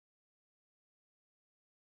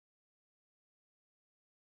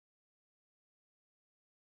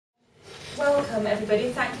welcome everybody.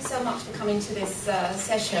 Thank you so much for coming to this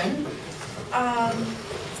session.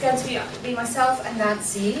 It's going to be myself and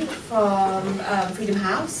Nancy from Freedom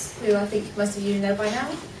House, who I think most of you know by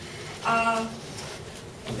now.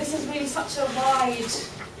 This is really such a wide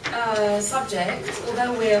subject,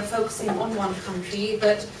 although we're focusing on one country,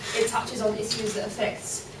 but it touches on issues that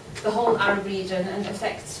affect the whole Arab region and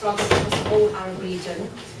affect struggles across the whole Arab region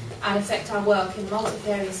and affect our work in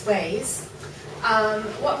multifarious ways.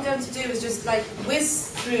 What I'm going to do is just whiz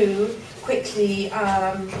through quickly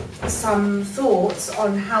some thoughts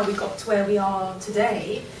on how we got to where we are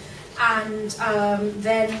today, and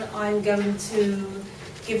then I'm going to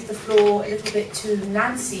give the floor a little bit to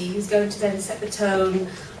Nancy, who's going to then set the tone,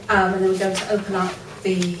 and then we're going to open up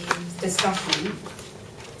the discussion.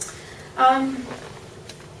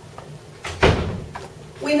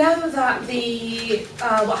 We know that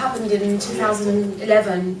what happened in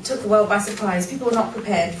 2011 took the world by surprise. People were not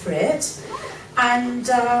prepared for it. And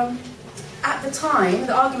at the time,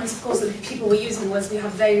 the arguments, of course, that people were using was we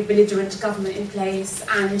have a very belligerent government in place,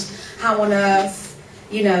 and how on earth,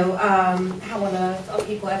 how on earth are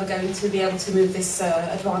people ever going to be able to move this,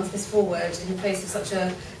 advance this forward in the face of such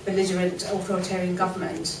a belligerent authoritarian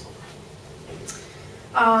government?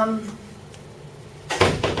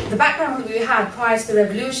 The background that we had prior to the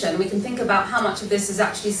revolution, we can think about how much of this is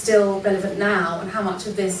actually still relevant now and how much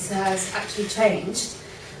of this has actually changed.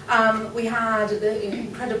 We had the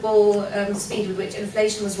incredible speed with which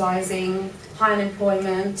inflation was rising, high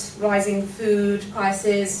unemployment, rising food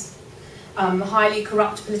prices, highly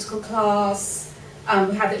corrupt political class.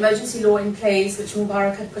 We had the emergency law in place, which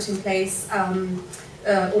Mubarak had put in place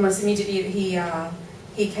almost immediately that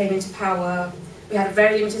he came into power. We had a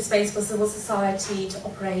very limited space for civil society to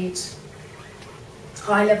operate,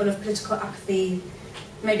 high level of political apathy.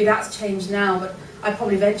 Maybe that's changed now, but I'd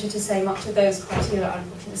probably venture to say much of those criteria are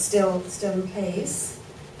unfortunately still in place.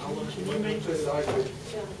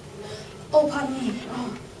 Oh, pardon me.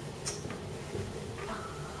 Oh.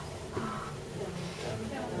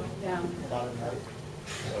 Yeah.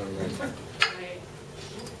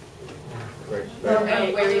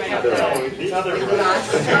 Where we have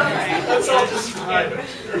Let's all describe it.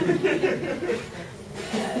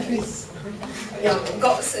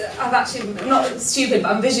 I'm actually not stupid,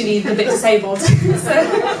 but I'm visually a bit disabled, so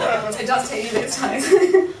it does take me a bit of time.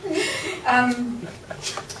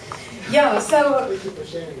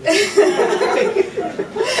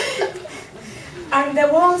 And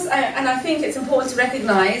there was, and I think it's important to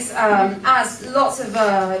recognise, as lots of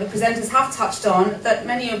the presenters have touched on, that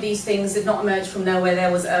many of these things did not emerge from nowhere.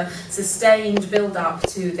 There was a sustained build-up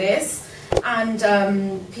to this, and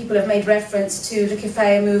people have made reference to the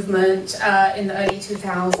Kifaya movement in the early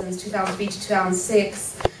 2000s, 2003 to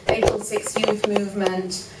 2006, April 6 youth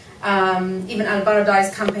movement, even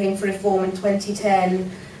Al-Baradei's campaign for reform in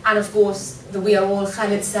 2010, and of course the We Are All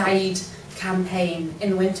Khalid Saeed campaign in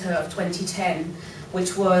the winter of 2010,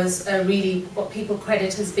 which was really what people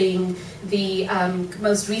credit as being the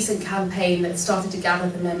most recent campaign that started to gather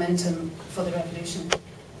the momentum for the revolution.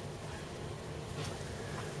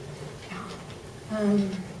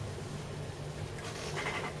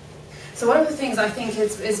 So one of the things I think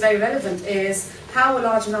is very relevant is how were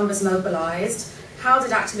large numbers mobilised, how did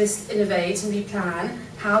activists innovate and replan,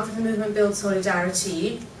 how did the movement build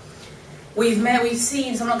solidarity. We've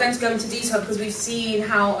seen, so I'm not going to go into detail because we've seen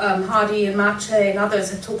how Hardy and Mache and others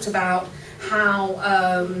have talked about how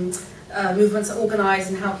movements are organised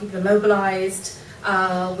and how people are mobilised.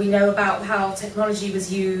 We know about how technology was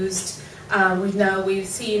used. We've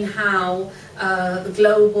seen how the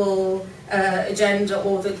global agenda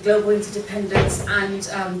or the global interdependence and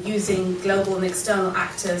using global and external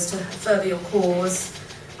actors to further your cause.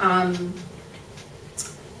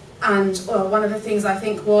 And one of the things I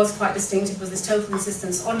think was quite distinctive was this total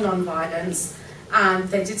insistence on non-violence, and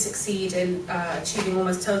they did succeed in achieving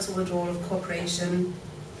almost total withdrawal of cooperation.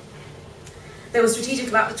 They were strategic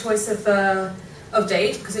about the choice of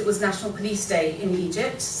date because it was National Police Day in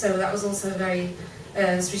Egypt, so that was also very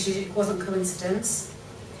strategic, it wasn't coincidence.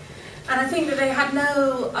 And I think that they had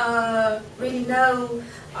really no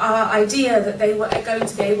idea that they were going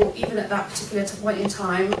to be able, even at that particular point in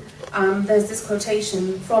time. There's this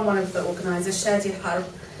quotation from one of the organisers, Shadi Harb,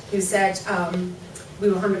 who said, we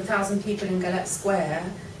were 100,000 people in Galette Square,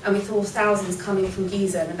 and we saw thousands coming from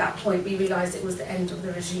Giza, and at that point we realised it was the end of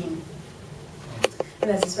the regime. And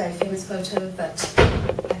there's this very famous photo that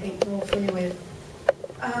I think you're all familiar with.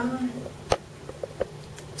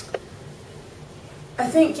 I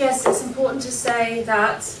think, yes, it's important to say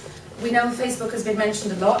that we know Facebook has been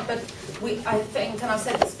mentioned a lot, but I think, and I've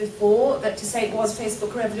said this before, that to say it was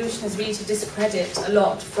Facebook revolution is really to discredit a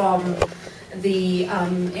lot from the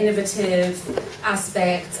innovative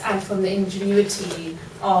aspect and from the ingenuity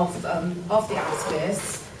of the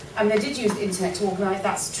activists. And they did use the internet to organise,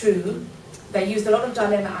 that's true. They used a lot of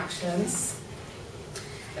dilemma actions.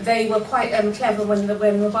 They were quite clever when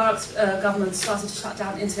Mubarak's government started to shut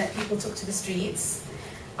down the internet, people took to the streets.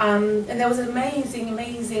 And there was an amazing,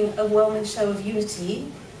 overwhelming show of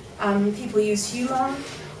unity. People used humour,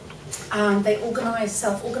 and they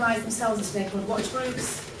self-organised themselves into neighbourhood watch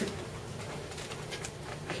groups.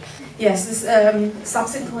 Yes, this,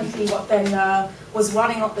 subsequently what then was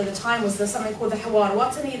running up at the time was something called the Hawar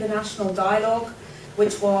Watani, the national dialogue,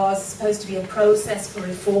 which was supposed to be a process for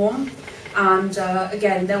reform. And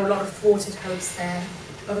again, there were a lot of thwarted hopes there.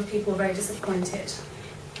 A lot of people were very disappointed.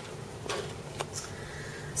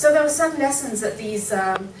 So there were certain lessons that these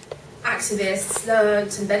activists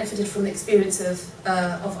learned and benefited from the experience of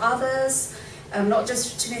others, not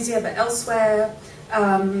just Tunisia but elsewhere.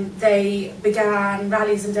 They began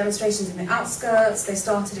rallies and demonstrations in the outskirts. They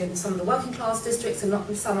started in some of the working class districts and not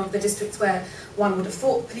in some of the districts where one would have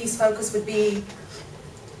thought police focus would be.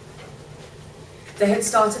 They had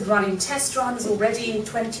started running test runs already in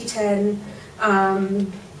 2010,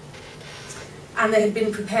 and they had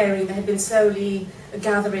been preparing, they had been slowly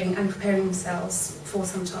gathering and preparing themselves for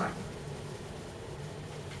some time.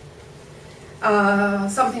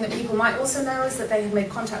 Something that people might also know is that they had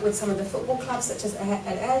made contact with some of the football clubs, such as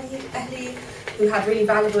Al-Ahli, who had really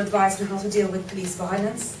valuable advice on how to deal with police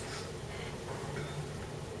violence.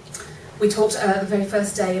 We talked the very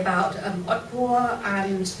first day about Arwa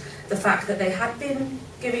and the fact that they had been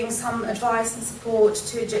giving some advice and support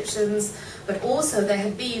to Egyptians, but also there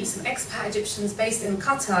had been some expat Egyptians based in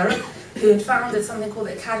Qatar who had founded something called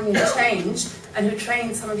the Academy of Change and who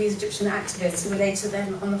trained some of these Egyptian activists who were later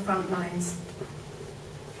then on the front lines.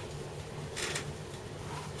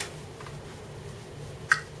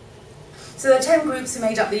 So there are 10 groups who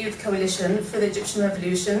made up the Youth Coalition for the Egyptian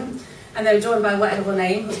Revolution, and they were joined by Wa'el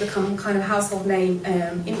Ghunaim, who's become kind of a household name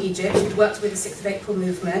in Egypt, who'd worked with the 6th of April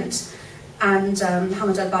movement, and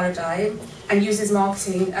Hamad al-Baradei, and used his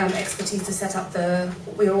marketing expertise to set up the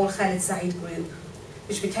We Are All Khalid Said group,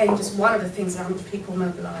 which became just one of the things around which people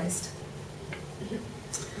mobilised.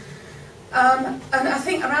 And I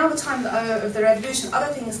think around the time of the revolution,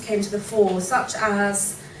 other things came to the fore, such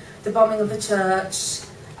as the bombing of the church.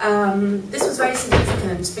 This was very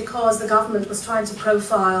significant because the government was trying to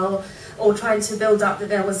profile or trying to build up that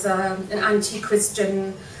there was an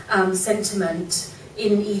anti-Christian sentiment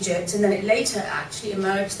in Egypt, and then it later actually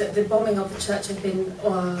emerged that the bombing of the church had been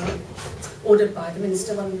ordered by the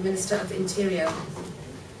Minister of the Interior.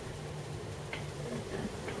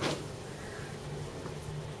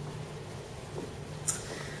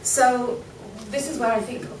 So this is where I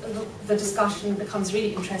think the discussion becomes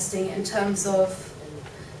really interesting in terms of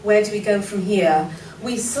where do we go from here.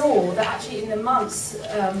 We saw that actually in the months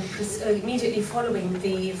immediately following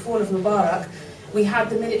the fall of Mubarak, we had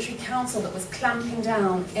the military council that was clamping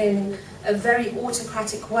down in a very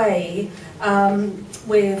autocratic way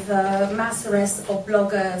with mass arrests of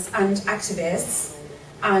bloggers and activists,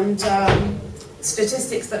 and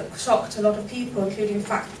statistics that shocked a lot of people, including the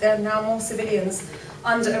fact that there are now more civilians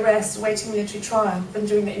under arrest awaiting military trial than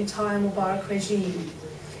during the entire Mubarak regime,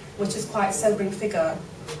 which is quite a sobering figure.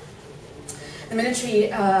 The military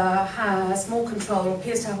has more control, or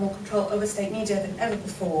appears to have more control over state media than ever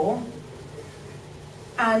before.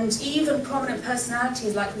 And even prominent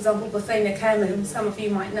personalities, like for example Buthayna Kemal, whom some of you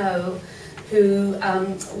might know, who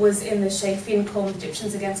was in the Shayfinkom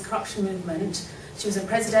Egyptians Against Corruption movement. She was a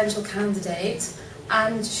presidential candidate,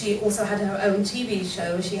 and she also had her own TV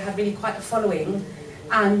show. She had really quite a following,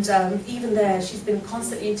 and even there she's been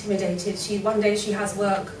constantly intimidated. One day she has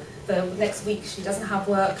work, the next week she doesn't have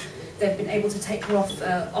work. They've been able to take her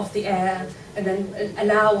off the air and then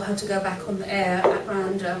allow her to go back on the air at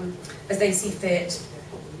random as they see fit.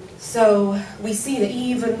 So we see that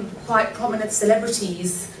even quite prominent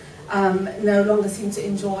celebrities no longer seem to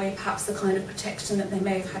enjoy perhaps the kind of protection that they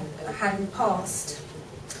may have had in the past.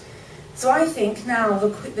 So I think now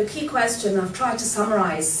the key question, I've tried to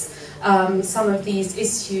summarise some of these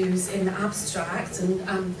issues in the abstract,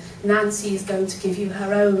 and Nancy is going to give you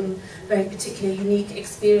her own very particular unique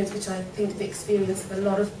experience, which I think the experience of a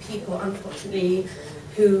lot of people, unfortunately,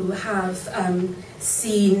 who have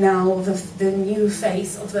seen now the new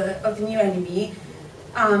face of the new enemy.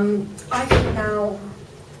 I think now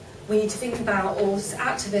we need to think about, or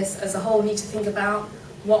activists as a whole need to think about,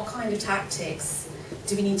 what kind of tactics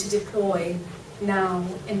do we need to deploy now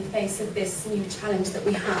in the face of this new challenge that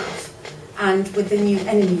we have, and with the new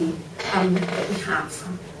enemy that we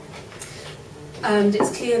have. And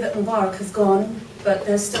it's clear that Mubarak has gone. but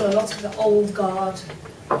there's still a lot of the old guard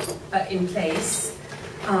in place.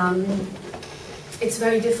 It's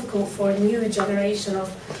very difficult for a new generation of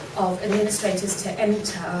administrators to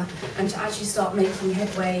enter and to actually start making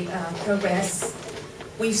headway progress.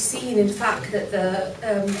 We've seen, in fact, that the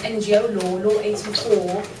NGO law, Law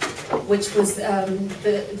 84, which was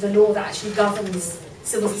the law that actually governs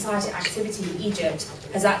civil society activity in Egypt,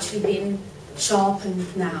 has actually been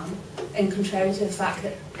sharpened now, and contrary to the fact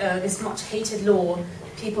that this much hated law,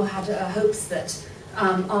 people had hopes that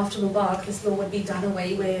after Mubarak this law would be done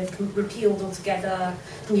away with, repealed altogether,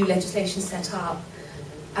 new legislation set up,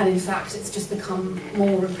 and in fact it's just become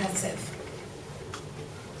more repressive.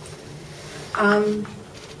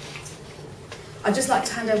 I'd just like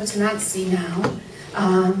to hand over to Nancy now,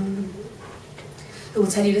 who will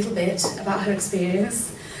tell you a little bit about her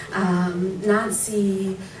experience.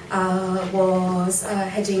 Nancy was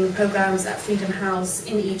heading programs at Freedom House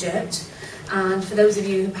in Egypt, and for those of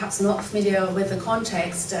you who perhaps are not familiar with the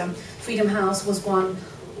context, Freedom House was one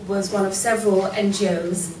of several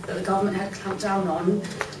NGOs that the government had clamped down on,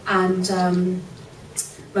 and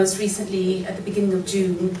most recently, at the beginning of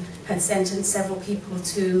June, had sentenced several people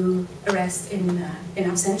to arrest in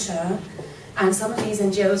absentia. And some of these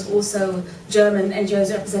NGOs, also German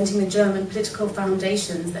NGOs representing the German political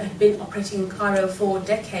foundations that had been operating in Cairo for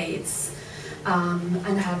decades,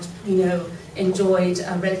 and had, enjoyed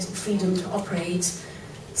relative freedom to operate.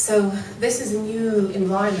 So this is a new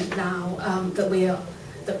environment now that we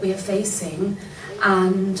are facing,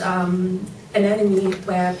 and an enemy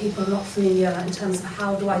where people are not familiar in terms of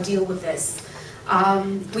how do I deal with this.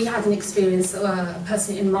 We had an experience,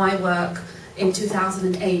 personally in my work, in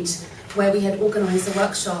 2008, where we had organised a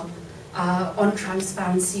workshop on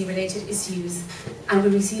transparency-related issues, and we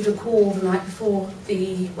received a call the night before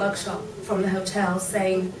the workshop from the hotel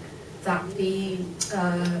saying that the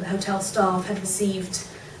hotel staff had received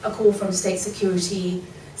a call from state security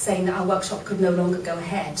saying that our workshop could no longer go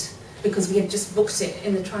ahead because we had just booked it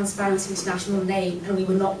in the Transparency International name and we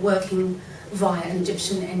were not working via an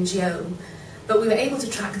Egyptian NGO. But we were able to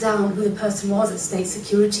track down who the person was at state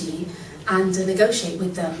security and negotiate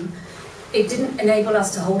with them. It didn't enable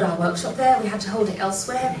us to hold our workshop there, we had to hold it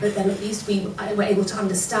elsewhere, but then at least we were able to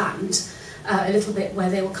understand a little bit where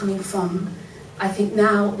they were coming from. I think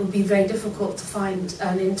now it would be very difficult to find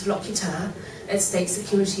an interlocutor at state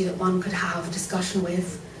security that one could have a discussion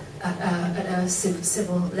with at a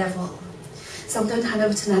civil level. So I'm going to hand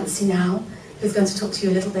over to Nancy now, who's going to talk to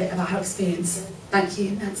you a little bit about her experience. Thank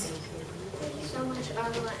you, Nancy. Thank you so much,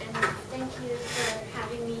 Arwa, and thank you for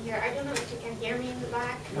having me here. I don't know if you can hear me in the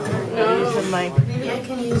back. No. Use the mic. Maybe I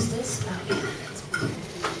can use this.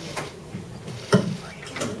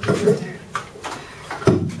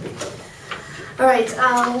 All right,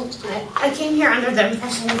 I came here under the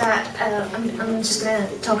impression that I'm just going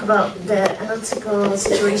to talk about the analytical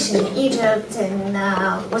situation in Egypt and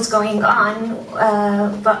what's going on,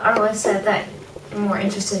 but Arwa said that I'm more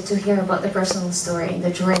interested to hear about the personal story, the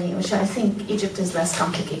journey, which I think Egypt is less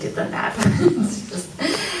complicated than that.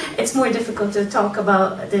 It's more difficult to talk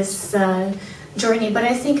about this journey, but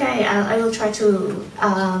I think I will try to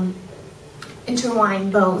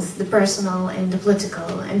intertwine both the personal and the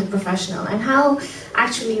political and the professional, and how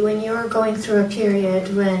actually when you're going through a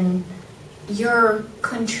period when your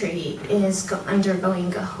country is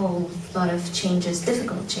undergoing a whole lot of changes,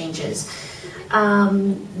 difficult changes,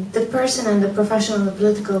 the person and the professional and the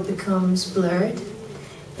political becomes blurred,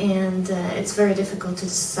 and it's very difficult to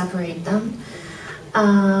separate them.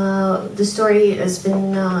 The story has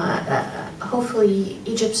been, hopefully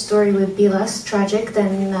Egypt's story would be less tragic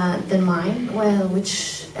than mine, well,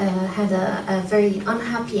 which had a very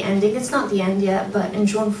unhappy ending. It's not the end yet, but on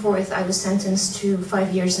June 4th I was sentenced to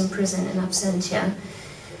 5 years in prison in absentia.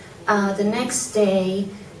 The next day,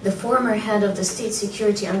 the former head of the state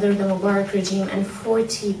security under the Mubarak regime and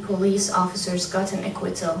 40 police officers got an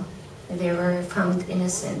acquittal. They were found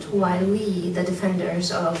innocent, while we, the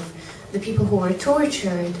defenders of the people who were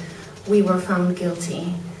tortured, we were found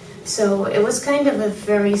guilty. So it was kind of a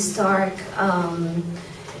very stark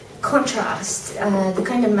contrast, the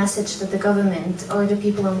kind of message that the government or the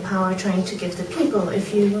people in power are trying to give the people.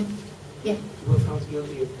 If you, yeah. You were found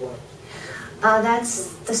guilty of what?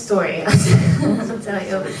 That's the story, I'll tell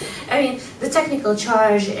you. I mean, the technical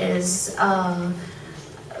charge is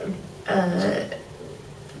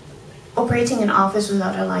operating an office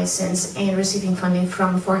without a license and receiving funding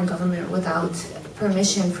from a foreign government without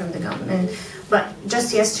permission from the government. But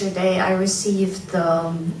just yesterday I received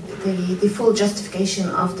the full justification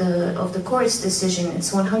of the court's decision.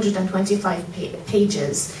 It's 125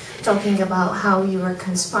 pages talking about how you are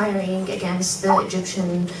conspiring against the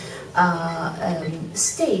Egyptian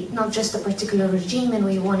state, not just a particular regime, and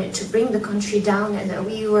we wanted to bring the country down, and that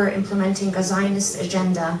we were implementing a Zionist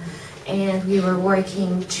agenda, and we were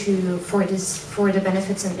working for the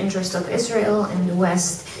benefits and interest of Israel and the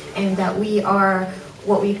West, and that we are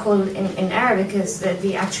what we call in Arabic is that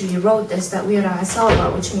they actually wrote this, that we're a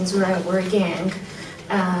asaba, which means we're a gang,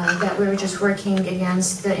 that we're just working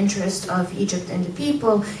against the interest of Egypt and the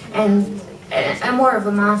people, and more of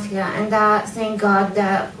a mafia, and that, thank God,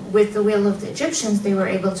 that with the will of the Egyptians, they were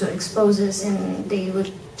able to expose us, and they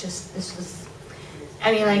would just, this was,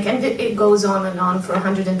 I mean, like, and it goes on and on for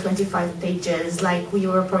 125 pages, like, we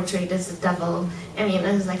were portrayed as the devil. I mean,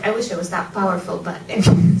 I was like, I wish it was that powerful, but it's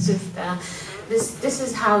just, this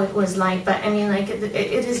is how it was like, but I mean, like,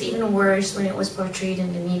 it is even worse when it was portrayed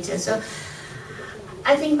in the media. So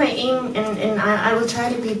I think my aim, and I will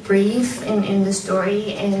try to be brief in the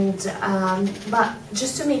story, and but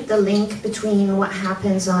just to make the link between what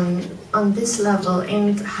happens on this level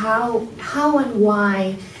and how and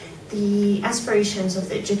why the aspirations of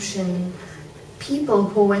the Egyptian people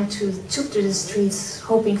who took to the streets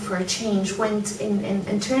hoping for a change went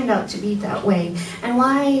and turned out to be that way, and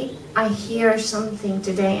why I hear something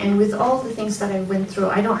today, and with all the things that I went through,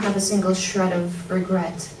 I don't have a single shred of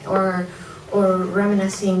regret or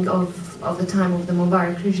reminiscing of the time of the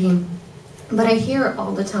Mubarak regime. But I hear it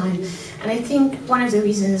all the time. And I think one of the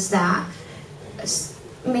reasons that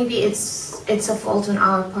maybe it's a fault on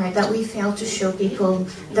our part, that we fail to show people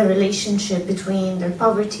the relationship between their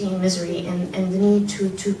poverty and misery and the need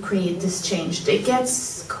to create this change. It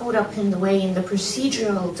gets caught up in the way in the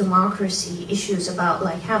procedural democracy issues about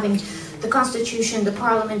like having the constitution, the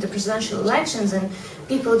parliament, the presidential elections, and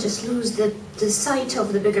people just lose the sight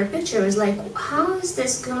of the bigger picture. It's like, how is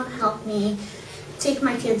this going to help me take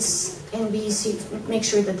my kids and make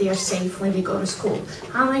sure that they are safe when they go to school?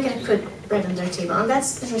 How am I going to put bread on their table? And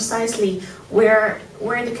that's precisely where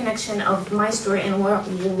the connection of my story and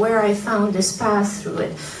where I found this path through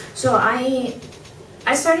it. So I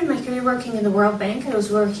started my career working in the World Bank. I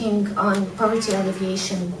was working on poverty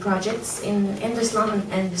alleviation projects in the slum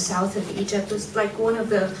and the south of Egypt. It was like one of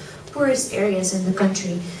the poorest areas in the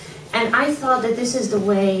country. And I thought that this is the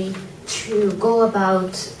way to go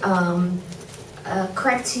about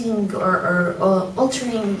correcting or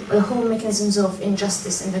altering the whole mechanisms of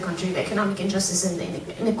injustice in the country, the economic injustice and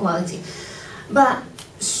the inequality. But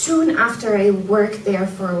soon after I worked there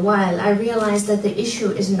for a while, I realized that the issue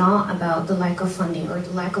is not about the lack of funding or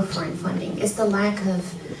the lack of foreign funding. It's the lack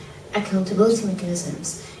of accountability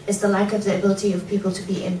mechanisms. It's the lack of the ability of people to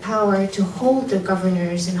be empowered, to hold the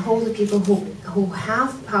governors and hold the people who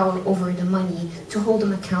have power over the money, to hold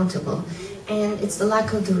them accountable. And it's the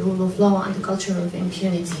lack of the rule of law and the culture of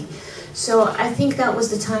impunity. So I think that was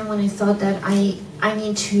the time when I thought that I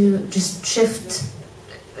need to just shift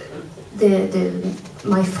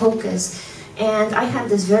my focus. And I had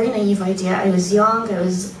this very naive idea. I was young, I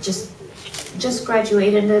was just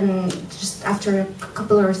graduated, and just after a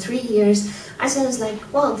couple or 3 years, I said, it's like,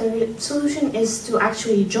 well, the solution is to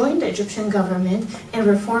actually join the Egyptian government and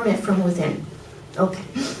reform it from within. Okay,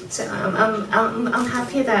 so I'm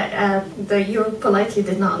happy that you politely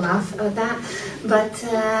did not laugh at that, but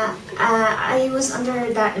I was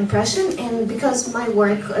under that impression, and because my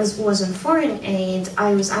work was in foreign aid,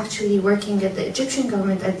 I was actually working at the Egyptian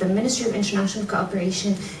government at the Ministry of International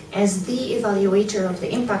Cooperation as the evaluator of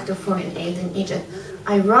the impact of foreign aid in Egypt.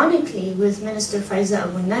 Ironically, with Minister Faiza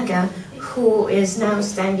Abu Naga, who is now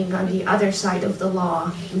standing on the other side of the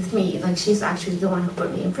law with me, like she's actually the one who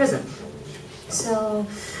put me in prison. So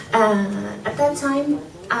at that time,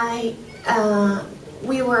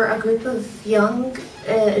 we were a group of young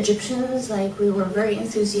Egyptians, like we were very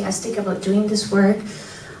enthusiastic about doing this work.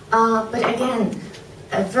 But again,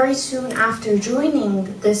 very soon after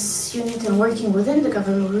joining this unit and working within the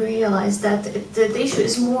government, we realized that the issue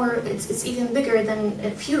is more, it's even bigger than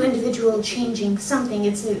a few individuals changing something.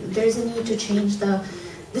 There's a need to change the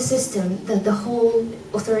system, the whole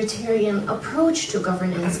authoritarian approach to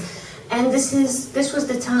governance. And this was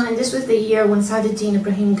the year when Saad-Din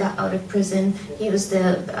Ibrahim got out of prison. He was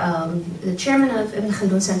the chairman of Ibn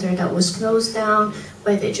Khaldun Center that was closed down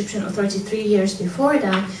by the Egyptian authority 3 years before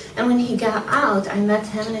that. And when he got out, I met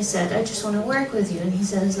him and I said, I just want to work with you. And he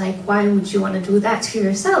says, like, why would you want to do that to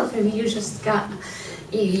yourself? I mean,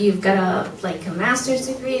 you've got a master's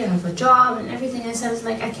degree, you have a job and everything. I said,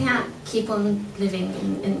 like, I can't keep on living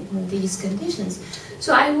in these conditions.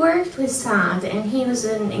 So I worked with Saad, and he was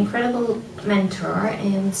an incredible mentor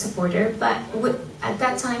and supporter, but at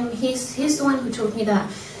that time, he's the one who told me that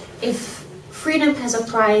if freedom has a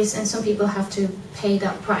price, and some people have to pay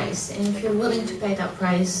that price. And if you're willing to pay that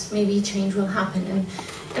price, maybe change will happen.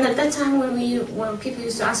 And at that time, when people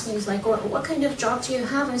used to ask me, it's like, what kind of job do you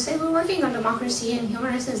have? And I say, we're working on democracy and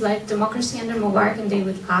human rights. Is like democracy under Mubarak, and they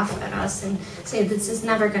would laugh at us and say, this is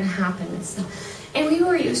never going to happen. And we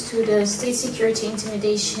were used to the state security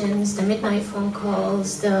intimidations, the midnight phone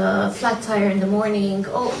calls, the flat tire in the morning,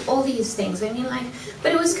 all these things. I mean, like,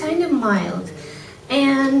 but it was kind of mild.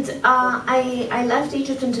 And I left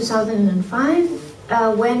Egypt in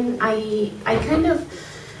 2005 when I kind of,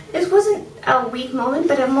 it wasn't a weak moment,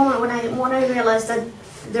 but a moment when I realized that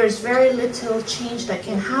there's very little change that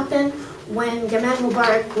can happen. When Gamal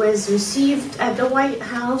Mubarak was received at the White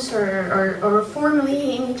House or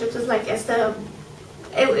formally in Egypt, was like as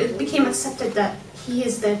it became accepted that he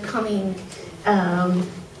is the coming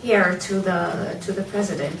heir to the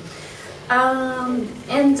president.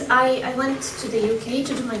 And I went to the UK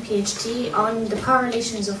to do my PhD on the power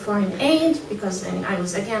relations of foreign aid, because I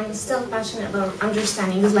was, again, still passionate about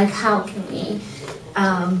understanding, like, how can we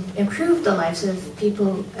improve the lives of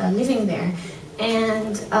people living there.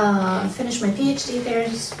 And finished my PhD there,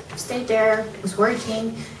 stayed there, was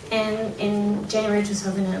working, and in January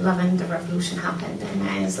 2011 the revolution happened, and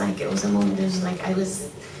I was like, it was a moment, it was like I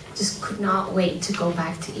just could not wait to go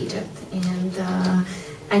back to Egypt. And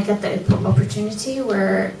I got the opportunity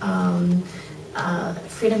where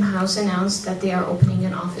Freedom House announced that they are opening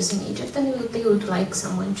an office in Egypt, and they would like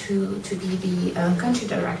someone to be the country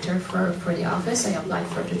director for the office. I applied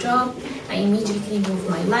for the job. I immediately moved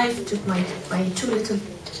my life, took my two little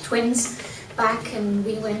twins back, and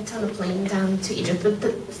we went on a plane down to Egypt. But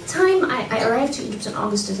the time I arrived to Egypt in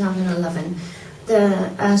August 2011,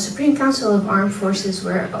 the Supreme Council of Armed Forces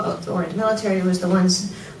or the military was the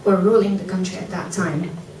ones who were ruling the country at that time.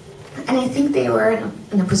 And I think they were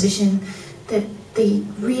in a position that they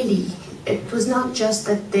really, it was not just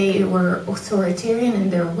that they were authoritarian in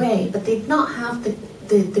their way, but they did not have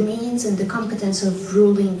the means and the competence of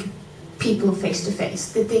ruling people face to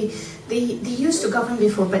face. That they used to govern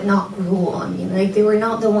before, but not rule. I mean, like, they were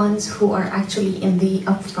not the ones who are actually in the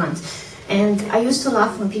upfront. And I used to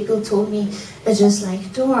laugh when people told me that, just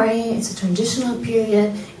like, don't worry, it's a transitional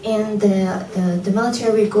period, and the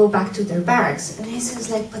military will go back to their barracks. And I said,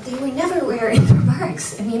 like, but they were never in their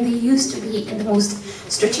barracks. I mean, they used to be in the most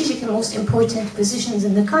strategic and most important positions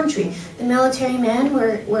in the country. The military men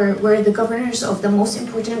were the governors of the most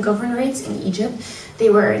important governorates in Egypt. They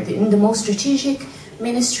were in the most strategic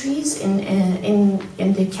ministries in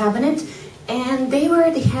the cabinet. And they were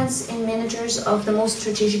the heads and managers of the most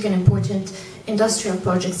strategic and important industrial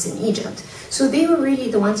projects in Egypt. So they were really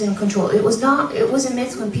the ones in control. It was a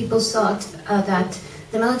myth when people thought that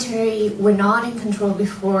the military were not in control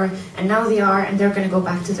before, and now they are, and they're going to go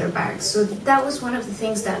back to their barracks. So that was one of the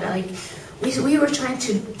things that, like, we were trying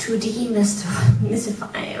to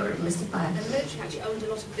demystify or mystify. And the military actually owned a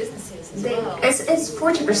lot of businesses as well. It's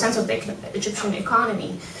 40% of the Egyptian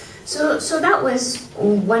economy. So that was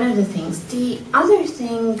one of the things. The other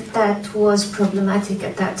thing that was problematic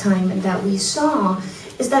at that time and that we saw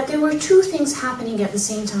is that there were two things happening at the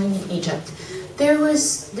same time in Egypt. There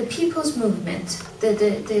was the people's movement,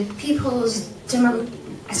 the people's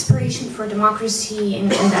aspiration for democracy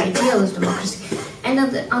and the ideal of democracy. And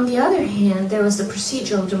on the other hand, there was the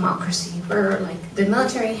procedural democracy, where, like, the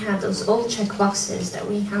military had those old check boxes that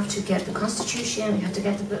we have to get the constitution, we have to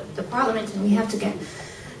get the parliament, and we have to get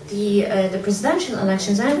the presidential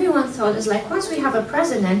elections. And everyone thought, is like, once we have a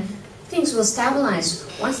president, things will stabilize.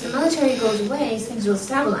 Once the military goes away, things will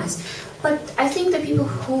stabilize. But I think the people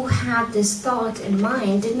who had this thought in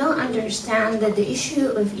mind did not understand that the issue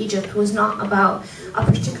of Egypt was not about a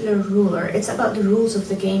particular ruler. It's about the rules of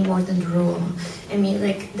the game more than the rule. I mean,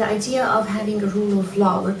 like, the idea of having a rule of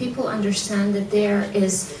law where people understand that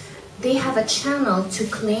they have a channel to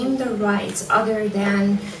claim their rights other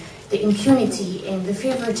than the impunity and the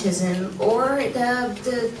favoritism or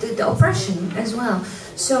the oppression as well.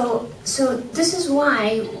 So this is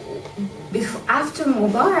why after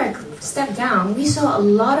Mubarak stepped down, we saw a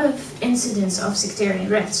lot of incidents of sectarian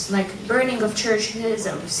rifts, like burning of churches,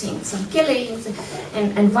 and we've seen some killings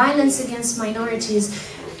and violence against minorities.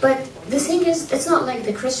 But the thing is, it's not like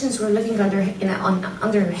the Christians were living under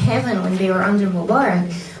heaven when they were under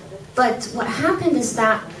Mubarak. But what happened is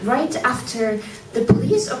that right after the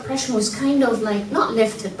police oppression was kind of like not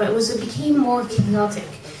lifted, but it became more chaotic,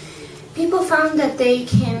 people found that they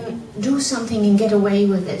can do something and get away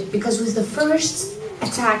with it. Because with the first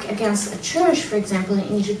attack against a church, for example, in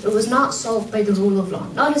Egypt, it was not solved by the rule of law.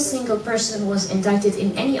 Not a single person was indicted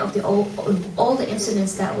in any of all the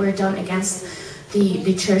incidents that were done against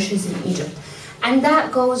the churches in Egypt. And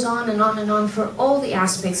that goes on and on and on for all the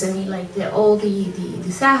aspects. I mean, like all the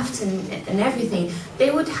theft and everything. They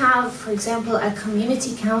would have, for example, a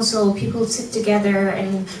community council. People sit together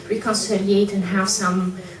and reconciliate and have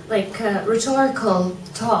some like rhetorical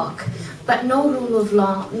talk, but no rule of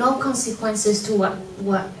law, no consequences to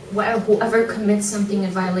whoever commits something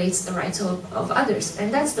and violates the rights of others.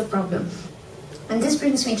 And that's the problem. And this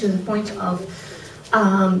brings me to the point of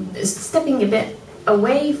stepping a bit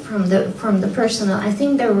away from the personal. I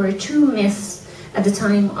think there were two myths at the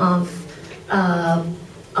time of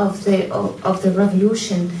the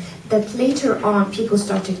revolution that later on people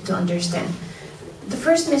started to understand. The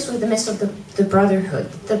first myth was the myth of the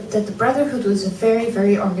Brotherhood. That the Brotherhood was a very,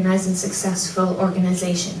 very organized and successful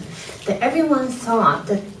organization. That everyone thought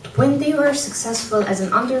that when they were successful as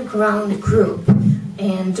an underground group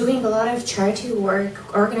and doing a lot of charity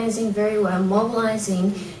work, organizing very well,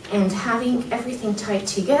 mobilizing, and having everything tied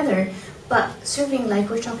together, but serving, like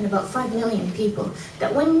we're talking about 5 million people,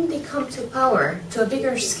 that when they come to power, to a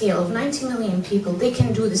bigger scale of 90 million people, they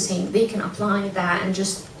can do the same. They can apply that and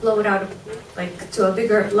just blow it out like to a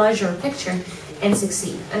bigger, larger picture and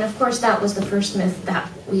succeed. And of course, that was the first myth that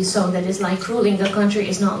we saw, that is like ruling a country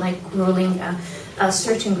is not like ruling a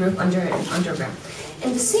certain group under an underground.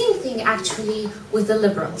 And the same thing actually with the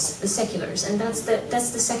liberals, the seculars, and that's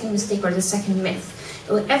the second mistake or the second myth.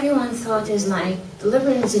 What everyone thought is like the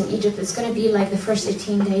liberals in Egypt, it's going to be like the first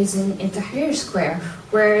 18 days in Tahrir Square,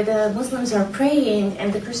 where the Muslims are praying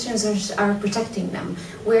and the Christians are protecting them,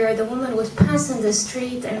 where the woman would pass in the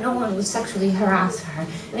street and no one would sexually harass her,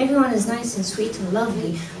 and everyone is nice and sweet and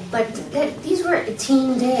lovely. But these were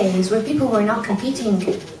 18 days where people were not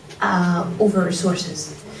competing over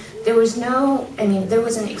resources. There was there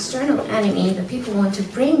was an external enemy that people want to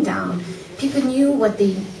bring down. People knew what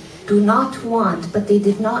they do not want, but they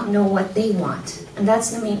did not know what they want. And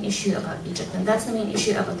that's the main issue about Egypt, and that's the main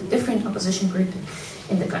issue about the different opposition groups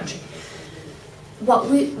in the country. What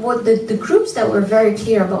the groups that were very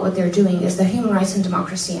clear about what they're doing is the human rights and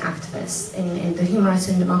democracy activists and the human rights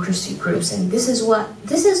and democracy groups, and this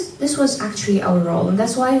was actually our role, and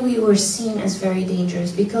that's why we were seen as very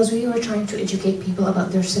dangerous, because we were trying to educate people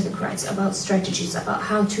about their civic rights, about strategies, about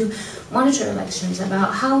how to monitor elections,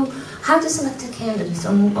 about how to select a candidate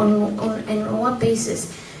on what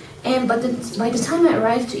basis. But by the time I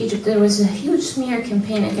arrived to Egypt, there was a huge smear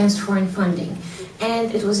campaign against foreign funding.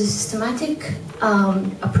 And it was a systematic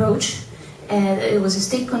approach. It was a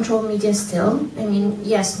state-controlled media still. I mean,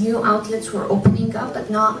 yes, new outlets were opening up,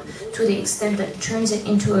 but not to the extent that turns it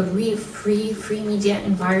into a real free media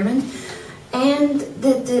environment. And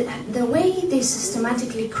the way they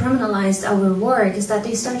systematically criminalized our work is that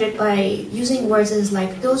they started by using words as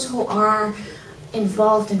like those who are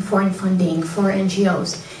involved in foreign funding for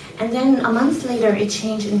NGOs. And then a month later, it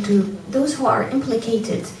changed into those who are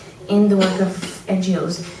implicated in the work of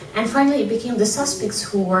NGOs. And finally, it became the suspects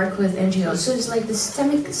who work with NGOs. So it's like the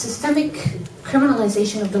systemic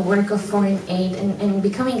criminalization of the work of foreign aid and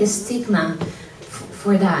becoming a stigma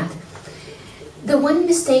for that. The one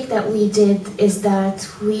mistake that we did is that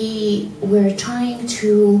we were trying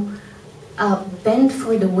to bend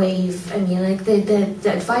for the wave. I mean, like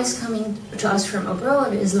the advice coming to us from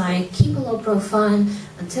abroad is like, keep a low profile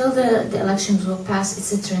until the elections will pass.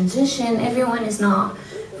 It's a transition. Everyone is not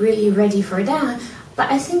really ready for that. But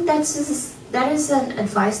I think that is an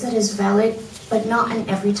advice that is valid, but not in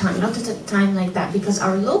every time, not at a time like that, because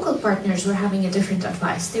our local partners were having a different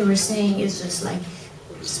advice. They were saying it's just like,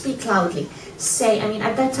 speak loudly. I mean,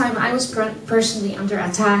 at that time, I was personally under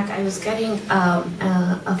attack. I was getting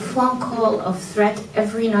a phone call of threat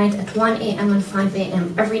every night at 1 a.m. and 5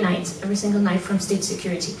 a.m. every single night from state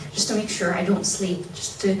security, just to make sure I don't sleep,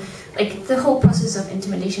 just to, like, the whole process of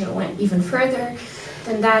intimidation went even further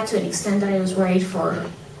than that, to an extent that I was worried for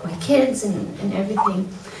my kids and everything.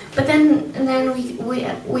 But then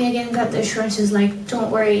we again got the assurances like,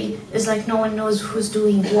 don't worry, it's like no one knows who's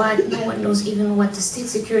doing what, no one knows even what the state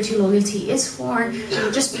security loyalty is for,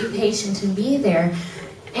 just be patient and be there.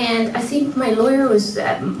 And I think my lawyer was,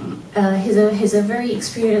 he's a very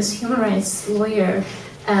experienced human rights lawyer,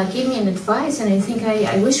 gave me an advice, and I think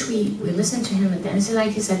I wish we listened to him at the end. So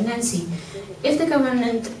like he said, Nancy, if the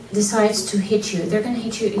government decides to hit you, they're going to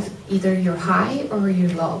hit you if either you're high or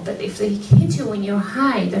you're low. But if they hit you when you're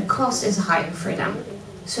high, the cost is higher for them.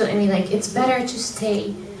 So I mean, like, it's better to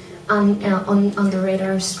stay on the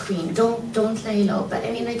radar screen. Don't lay low. But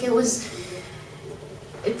I mean, like,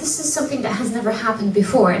 this is something that has never happened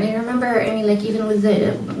before. And I remember, I mean, like, even with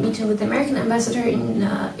the meeting with the American ambassador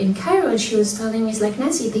in Cairo, she was telling me, it's like,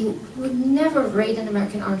 Nancy, they would never raid an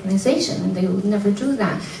American organization, and they would never do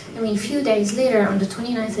that. I mean, a few days later, on the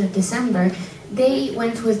 29th of December, They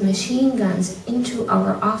went with machine guns into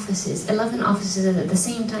our offices, 11 offices at the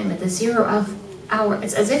same time at the 0 hour.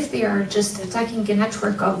 It's as if they are just attacking a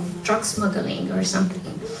network of drug smuggling or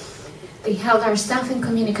something. They held our staff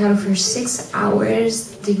incommunicado for 6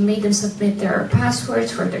 hours. They made them submit their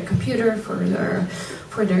passwords for their computer,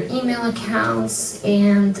 for their email accounts,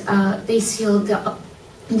 and they sealed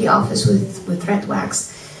the office with red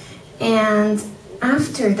wax. And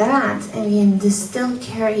after that, I mean, this still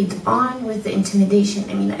carried on with the intimidation.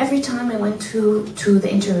 I mean, every time I went to the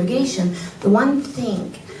interrogation, the one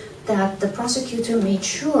thing that the prosecutor made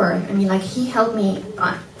sure, I mean, like, he held me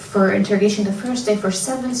for interrogation the first day for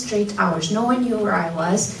 7 straight hours. No one knew where I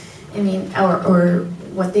was, I mean, or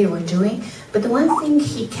what they were doing. But the one thing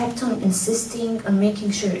he kept on insisting on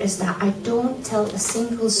making sure is that I don't tell a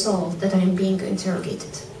single soul that I'm being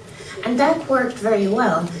interrogated. And that worked very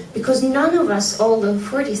well, because none of us, all the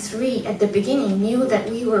 43 at the beginning, knew that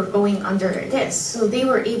we were going under this. So they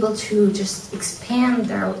were able to just expand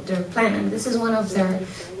their plan, and this is one of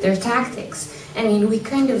their tactics. I mean, we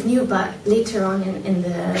kind of knew, but later on in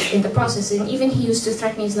the process, and even he used to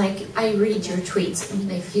threaten me, he's like, I read your tweets. I mean,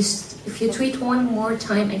 if you tweet one more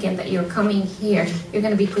time again that you're coming here, you're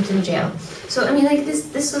going to be put in jail. So, I mean, like,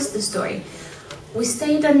 this was the story. We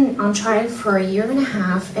stayed on trial for a year and a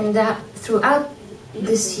half, and that throughout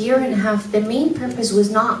this year and a half, the main purpose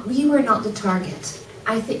was not, we were not the target.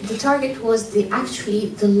 I think the target was actually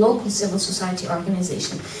the local civil society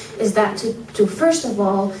organization, is that to first of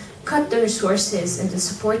all, cut the resources and the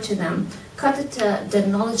support to them, cut the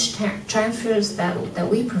knowledge transfers that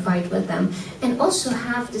we provide with them, and also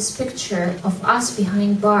have this picture of us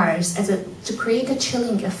behind bars to create a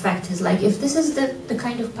chilling effect. Is like, if this is the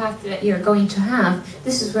kind of path that you're going to have,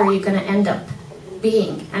 this is where you're going to end up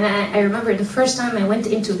being. And I remember the first time I went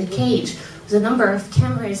into the cage, the number of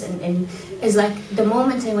cameras, and it's like the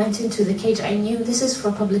moment I went into the cage, I knew this is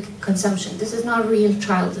for public consumption. This is not a real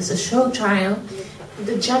trial. This is a show trial.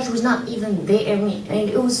 The judge was not even there. I mean,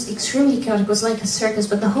 it was extremely chaotic. It was like a circus.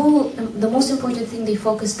 But the most important thing they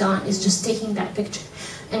focused on is just taking that picture,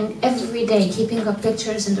 and every day keeping up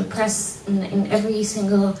pictures in the press, in every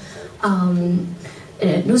single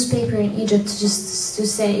newspaper in Egypt, just to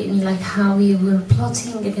say, I mean, like, how we were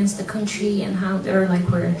plotting against the country and how they're like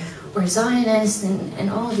we're Zionists and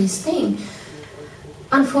all these things.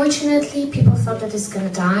 Unfortunately, people thought that it's gonna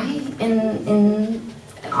die in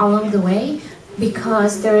along the way,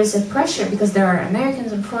 because there is a pressure, because there are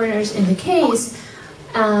Americans and foreigners in the case,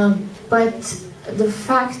 but the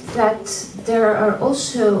fact that there are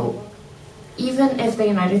also, even if the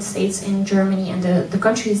United States and Germany and the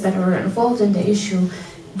countries that are involved in the issue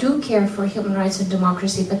do care for human rights and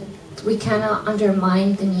democracy, but we cannot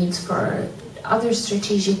undermine the needs for other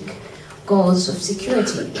strategic goals of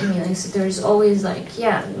security. I mean, like, so there's always like,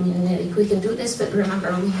 yeah, I mean, like, we can do this, but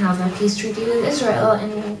remember, we have a peace treaty with Israel,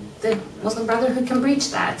 and the Muslim Brotherhood can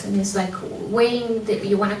breach that. And it's like, weighing that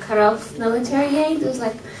you want to cut off military aid, it's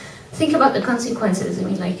like, think about the consequences. I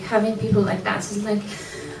mean, like, having people like that is like,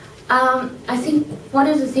 I think one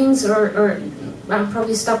of the things, or I'll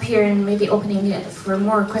probably stop here and maybe opening it for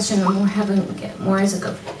more questions, or more having more as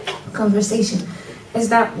a conversation, is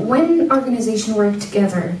that when organizations work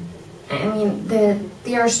together, I mean,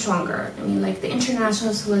 they are stronger. I mean, like, the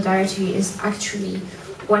international solidarity is actually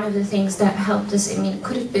one of the things that helped us. I mean, it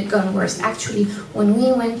could have been gone worse. Actually, when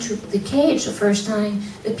we went to the cage the first time,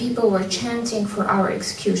 the people were chanting for our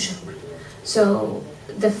execution. So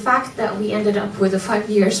the fact that we ended up with a 5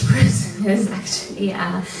 years prison is actually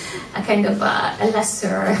a kind of a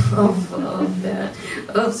lesser of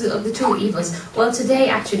the two evils. Well, today,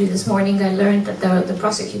 actually, this morning, I learned that the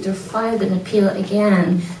prosecutor filed an appeal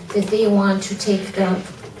again, that they want to take the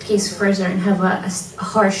case further and have a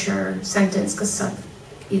harsher sentence, because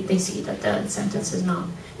they see that the sentence is not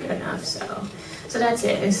good enough. So that's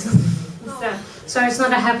it. Sorry, it's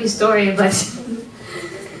not a happy story, but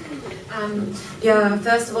yeah,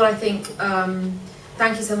 first of all, I think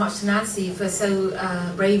thank you so much to Nancy for so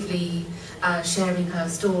bravely sharing her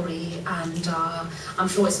story, and I'm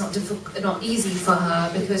sure it's not easy for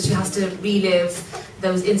her, because she has to relive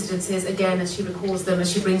those incidences again as she recalls them,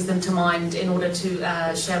 as she brings them to mind in order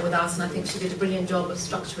to share with us. And I think she did a brilliant job of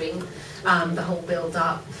structuring the whole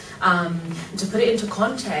build-up. To put it into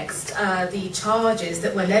context, the charges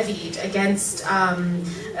that were levied against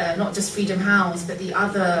not just Freedom House, but the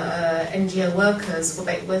other NGO workers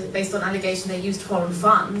were based on allegation they used foreign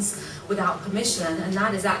funds without permission, and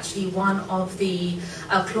that is actually one of the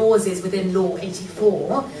clauses within Law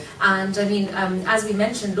 84. And I mean, as we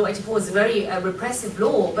mentioned, Law 84 is a very repressive of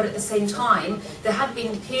law, but at the same time, there had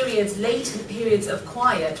been periods, latent periods of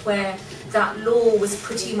quiet, where that law was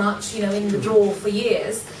pretty much, you know, in the drawer for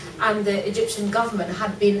years, and the Egyptian government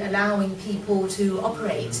had been allowing people to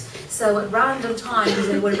operate. So at random times,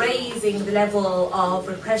 they were raising the level of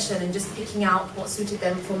repression and just picking out what suited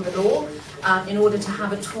them from the law in order to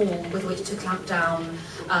have a tool with which to clamp down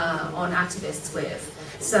on activists with.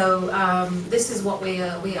 So this is what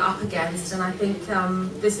we're up against, and I think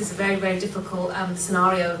this is a very, very difficult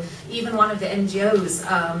scenario. Even one of the NGOs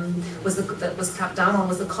that was clamped down on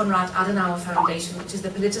was the Konrad Adenauer Foundation, which is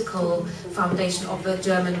the political foundation of the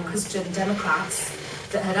German Christian Democrats,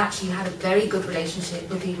 that had actually had a very good relationship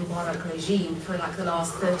with the Mubarak regime for like the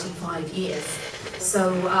last 35 years.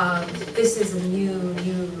 So this is a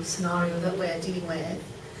new scenario that we're dealing with.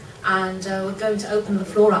 And we're going to open the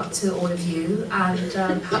floor up to all of you, and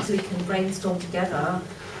perhaps we can brainstorm together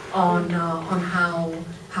on how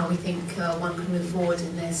we think one can move forward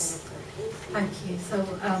in this. Thank you. So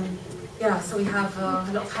yeah, so we have a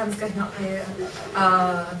lot of hands going up here.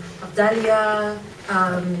 Abdalia,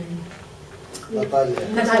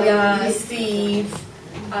 Natalia, Steve,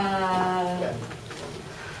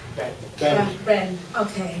 Ben.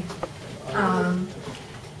 Okay.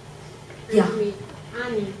 Yeah.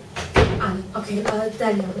 Annie. Okay,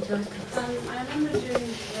 Daniel, would you like to? I remember during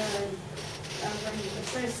when the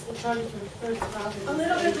charges were first filed. A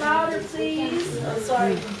little bit louder, please. Oh,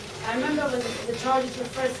 sorry. I remember when the charges were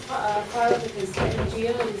first filed against the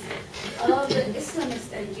NGOs. A lot of the Islamist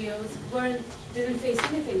NGOs didn't face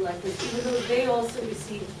anything like this, even though they also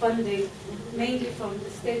received funding mainly from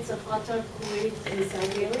the states of Qatar, Kuwait, and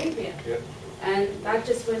Saudi Arabia. Yep. And that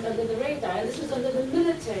just went under the radar. And this was under the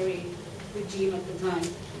military regime at the time.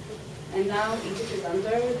 And now Egypt is under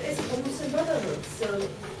the Muslim Brotherhood. So is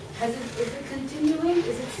it continuing?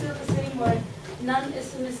 Is it still the same where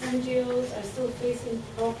non-Islamist NGOs are still facing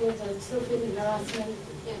problems, are still facing harassment?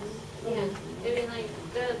 Yeah. I mean, like,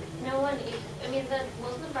 the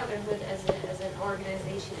Muslim Brotherhood as an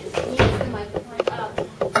organization is the microphone up.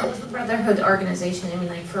 Muslim Brotherhood organization, I mean,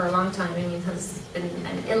 like, for a long time, I mean, has been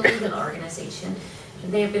an illegal organization.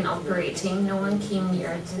 They've been operating, no one came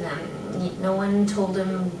near to them, no one told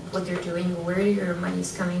them what they're doing, where your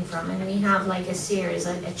money's coming from, and we have like a series,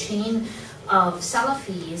 a chain of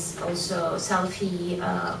Salafis, also Salafi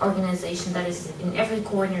organization that is in every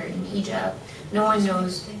corner in Egypt. No one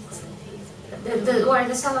knows.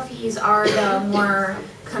 The Salafis are the more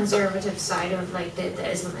conservative side of like the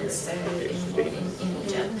Islamists in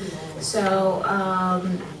Egypt. So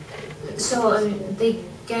they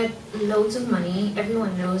get loads of money.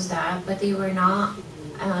 Everyone knows that, but they were not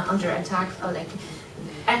under attack.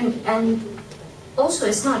 And also,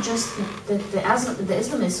 it's not just the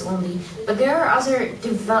Islamists only, but there are other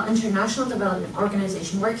international development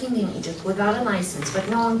organizations working in Egypt without a license, but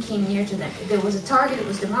no one came near to them. There was a target. It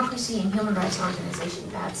was democracy and human rights organization.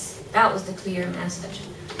 That was the clear message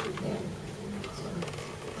there.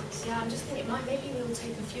 Yeah, I'm just thinking, maybe we'll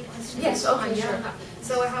take a few questions. Yes, okay, sure.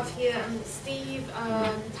 So I have here Steve,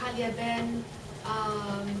 Talia, Ben,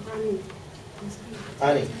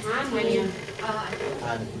 Annie.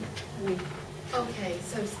 Okay,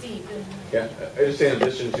 so Steve. Yeah, I just say in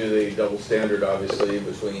addition to the double standard, obviously,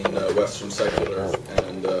 between Western secular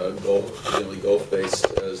and generally Gulf-based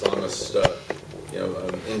Islamist,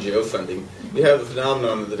 NGO funding, you have the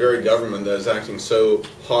phenomenon that the very government that is acting so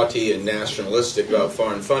haughty and nationalistic about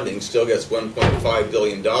foreign funding still gets $1.5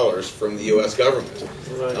 billion from the U.S. government.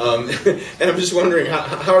 Right. And I'm just wondering,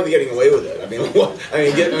 how are they getting away with it? I mean,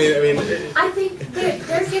 I think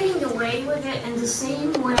they're getting away with it in the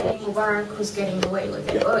same way Mubarak was getting away with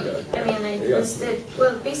it.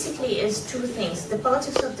 Basically is two things: the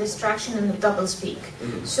politics of distraction and the doublespeak.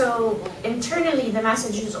 Mm-hmm. So internally, the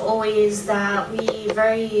message is always that we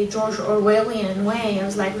very George Orwellian way. It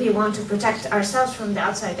was like we want to protect ourselves from the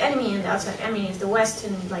outside enemy, and the outside enemy is the West,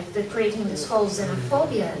 and like they're creating this whole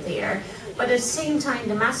xenophobia there. But at the same time,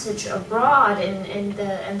 the message abroad and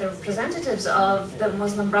the representatives of the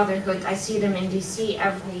Muslim Brotherhood, I see them in DC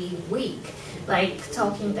every week, like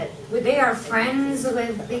talking that they are friends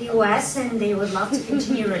with the US and they would love to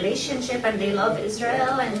continue relationship and they love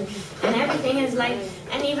Israel and everything is like.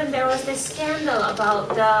 And even there was this scandal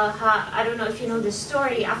about I don't know if you know the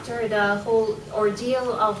story, after the whole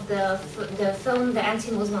ordeal of the film, the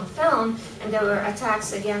anti-Muslim film, and there were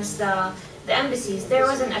attacks against the embassies. There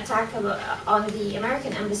was an attack on the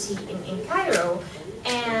American embassy in Cairo,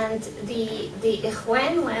 and the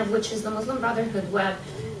Ikhwan web, which is the Muslim Brotherhood web,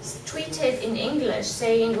 tweeted in English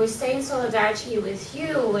saying we stay in solidarity with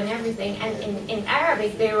you and everything, and in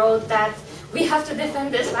Arabic they wrote that we have to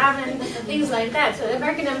defend Islam and things like that. So the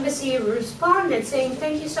American embassy responded saying,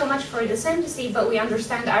 thank you so much for this embassy, but we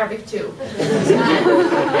understand Arabic too.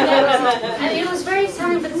 And it was very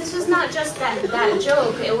telling, but this was not just that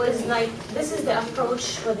joke. It was like, this is the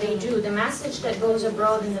approach, what they do, the message that goes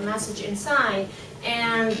abroad and the message inside.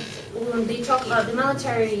 And when they talk about the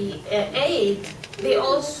military aid, they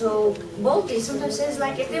also boldly sometimes says,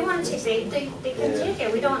 like, if they want to take aid, they can take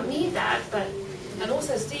it. We don't need that. But and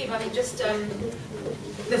also, Steve, I mean, just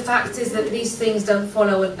the fact is that these things don't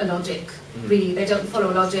follow a logic. Really, they don't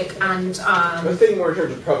follow logic, and I was thinking more in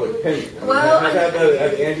terms of public opinion. Well, have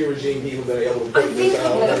the anti-regime people been able to put this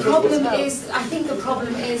out? I think the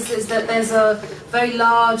problem is that there's a very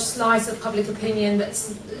large slice of public opinion that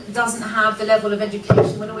doesn't have the level of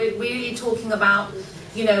education. When we're really talking about,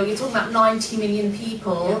 you know, you're talking about 90 million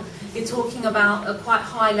people. You're talking about a quite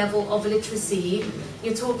high level of literacy.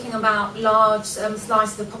 You're talking about large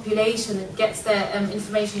slice of the population that gets their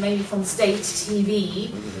information mainly from state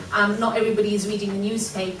TV. Not everybody is reading the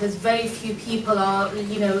newspapers. Very few people are,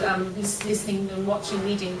 you know, listening and watching,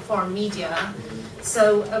 reading foreign media.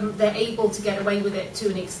 So they're able to get away with it to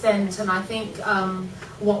an extent. And I think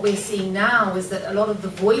what we're seeing now is that a lot of the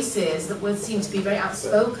voices that would seem to be very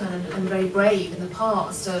outspoken and very brave in the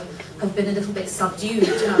past have been a little bit subdued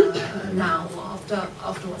now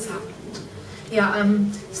after what's happened. Yeah,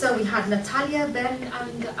 so we had Natalia, Ben,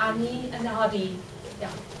 and Ani, and Hadi. Yeah.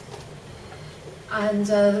 And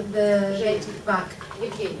the lady back.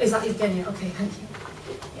 Is that Evgenia? Okay, thank you.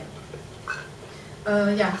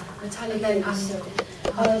 Yeah, Natalia, Ben,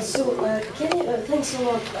 and can you, thanks a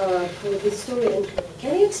lot for this story. And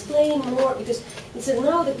can you explain more? Because it's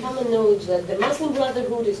now the common knowledge that the Muslim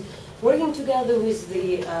Brotherhood is working together with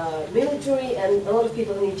the military, and a lot of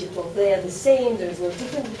people in Egypt, they are the same, there is no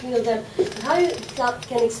difference between them. How you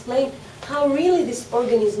can explain how really this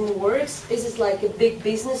organism works? Is it like a big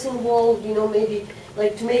business involved, you know, maybe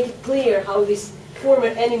like to make it clear how these former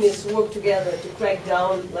enemies work together to crack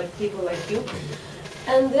down like people like you?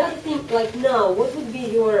 And the other thing, like now, what would be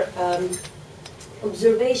your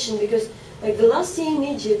observation? Because like the last year in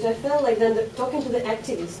Egypt, I felt like then talking to the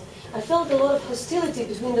activists, I felt a lot of hostility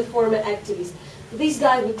between the former activists. This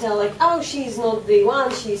guy would tell like, oh, she's not the one,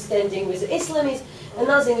 she's standing with the Islamists.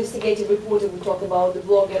 Another investigative reporter would talk about the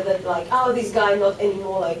blogger that like, oh, this guy not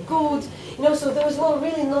anymore like good. You know, so there was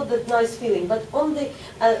really not that nice feeling. But but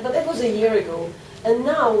that was a year ago. And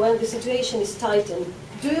now when the situation is tightened,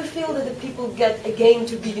 do you feel that the people get again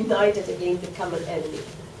to be united against the common enemy?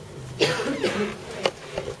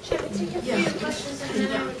 Shall we take a few questions and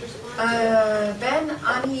then I would respond? Ben,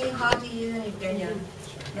 Ani, Hadi, and Evgenia.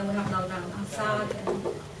 Then we have another round. Hassan.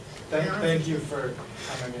 Thank you for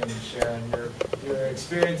coming in and sharing. Your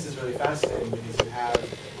experience is really fascinating because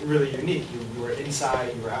you're really unique. You were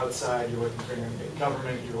inside, you were outside, you're working for a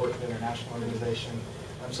government, you're working for an international organization.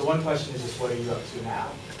 So one question is just what are you up to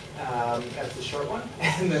now? That's the short one.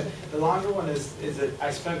 And the longer one is that I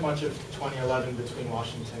spent much of 2011 between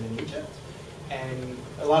Washington and Egypt. And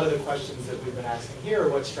a lot of the questions that we've been asking here are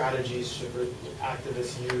what strategies should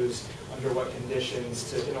activists use under what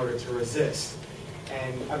conditions in order to resist.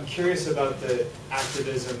 And I'm curious about the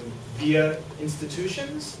activism via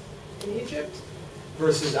institutions in Egypt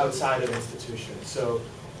versus outside of institutions. So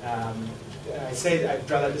I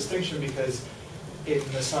draw that distinction because in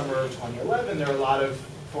the summer of 2011, there are a lot of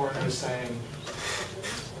foreigners saying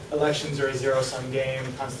elections are a zero-sum game,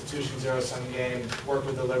 constitution zero-sum game, work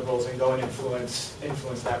with the liberals and go and influence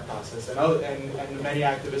that process. And many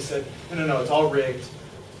activists said, no, it's all rigged.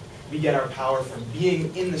 We get our power from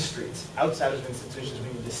being in the streets, outside of institutions.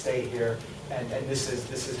 We need to stay here, and this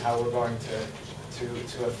is how we're going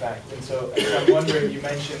to affect. And so I'm wondering, you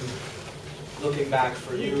mentioned looking back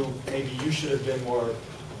for you, maybe you should have been more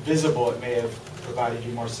visible. It may have provided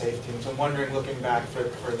you more safety. And so I'm wondering, looking back for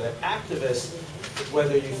the activists,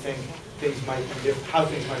 whether you think things might be different, how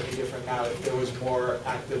things might be different now if there was more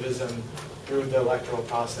activism through the electoral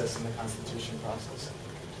process and the constitution process.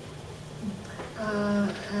 Shall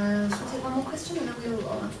we take one more question and then we'll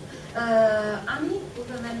Annie,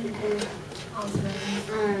 and then we'll answer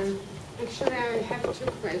them. Actually, I have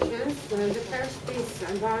two questions. The first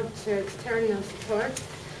is about external support.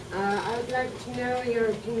 I would like to know your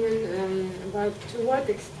opinion about to what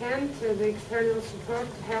extent the external support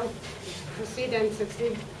helped proceed and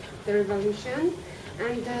succeed the revolution.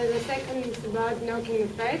 And the second is about knocking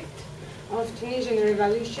effect of Tunisian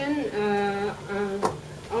revolution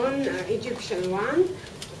on Egyptian one.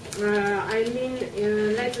 I mean,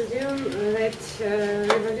 let's assume that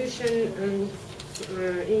revolution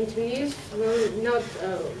in Tunis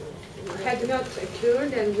had not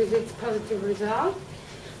occurred and with its positive result.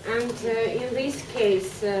 And in this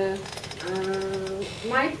case,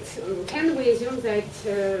 can we assume that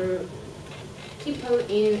people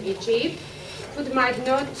in Egypt might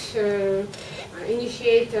not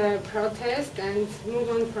initiate a protest and move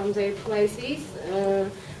on from their places?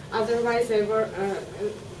 Otherwise, they were,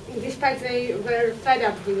 despite they were fed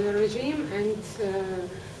up with the regime and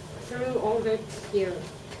through all that here.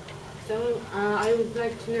 So I would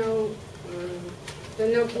like to know the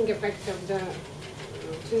knocking effect of the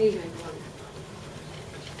Tunisian one.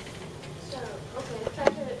 So, okay, try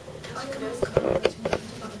to answer this.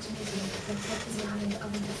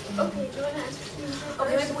 Okay, do you want to answer Tunisia?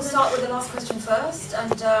 Okay, maybe we'll start with the last question first,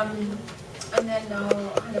 and then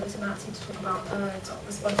I'll hand over to Matthew to talk about to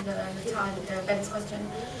respond to Ben's question.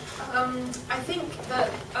 I think that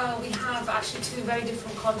we have actually two very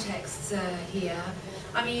different contexts here.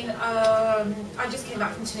 I mean, I just came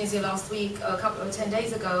back from Tunisia last week, 10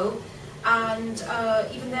 days ago, and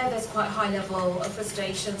even there's quite a high level of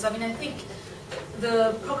frustrations. I mean, I think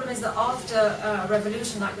the problem is that after a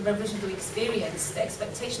revolution like the revolution that we experienced, the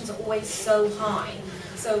expectations are always so high.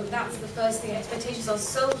 So that's the first thing. Expectations are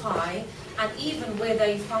so high, and even with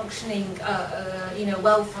a functioning,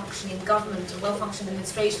 well-functioning government, a well-functioning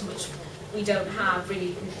administration, which we don't have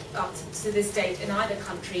really up to this date in either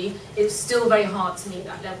country, it's still very hard to meet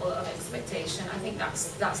that level of expectation. I think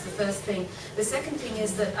that's the first thing. The second thing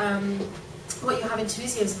is that what you have in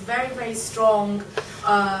Tunisia is a very, very strong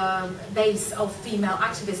base of female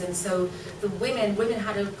activism. So the women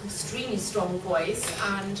had an extremely strong voice,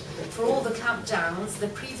 and for all the clampdowns, the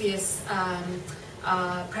previous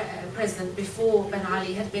president before Ben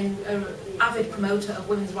Ali had been an avid promoter of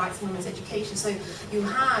women's rights and women's education. So you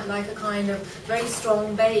had like a kind of very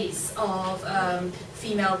strong base of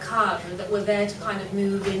female cadre that were there to kind of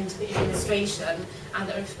move into the administration, and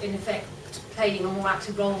that are in effect playing a more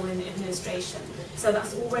active role in the administration. So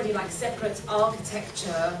that's already like separate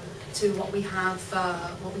architecture to what we have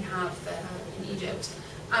in Egypt.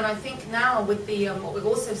 And I think now with the what we're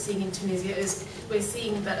also seeing in Tunisia is we're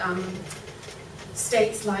seeing that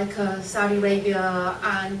states like Saudi Arabia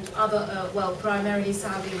and other, primarily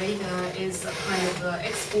Saudi Arabia is kind of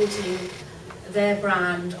exporting their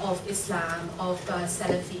brand of Islam, of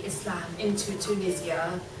Salafi Islam into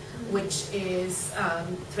Tunisia, which is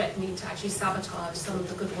threatening to actually sabotage some of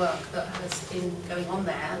the good work that has been going on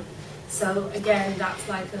there. So again, that's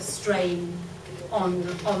like a strain on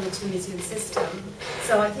the Tunisian system.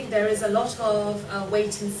 So I think there is a lot of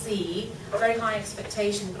wait and see, very high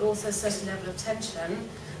expectation, but also a certain level of tension.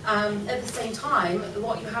 At the same time,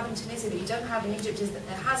 what you have in Tunisia that you don't have in Egypt is that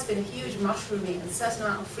there has been a huge mushrooming and a certain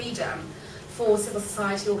amount of freedom for civil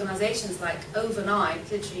society organizations, like overnight,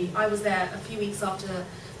 literally. I was there a few weeks after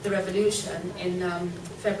the revolution in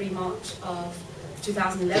February, March of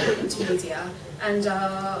 2011 in Tunisia, and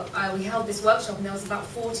we held this workshop, and there was about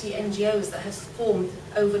 40 NGOs that had formed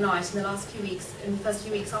overnight in the last few weeks, in the first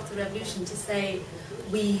few weeks after the revolution, to say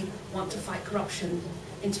we want to fight corruption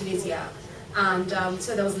in Tunisia. And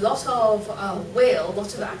so there was a lot of will, a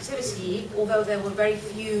lot of activity, although there were very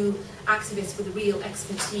few activists with real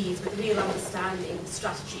expertise, with real understanding of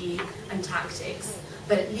strategy and tactics,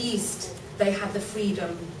 but at least they had the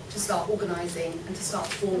freedom to start organizing and to start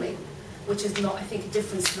forming, which is not, I think, a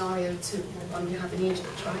different scenario to one you have in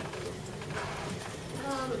Egypt, right?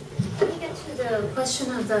 Let me get to the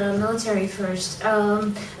question of the military first.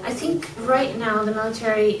 I think right now the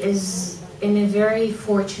military is in a very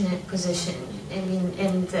fortunate position. I mean,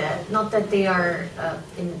 and not that they are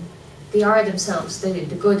they are themselves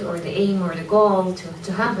the good or the aim or the goal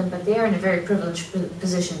to happen, but they are in a very privileged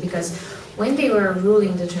position, because when they were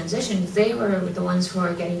ruling the transition, they were the ones who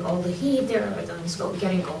are getting all the heat, they were the ones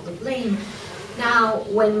getting all the blame. Now,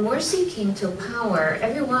 when Morsi came to power,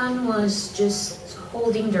 everyone was just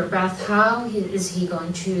holding their breath. How is he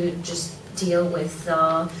going to just deal with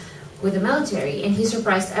the military? And he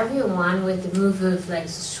surprised everyone with the move of like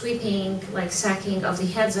sweeping, like sacking of the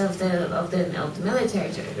heads of the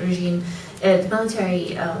military regime, the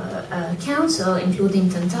military council, including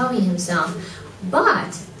Tantawi himself.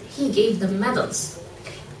 But he gave them medals,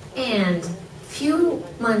 and few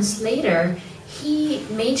months later he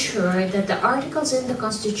made sure that the articles in the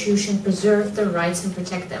constitution preserve their rights and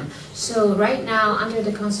protect them. So right now, under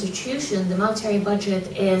the constitution, the military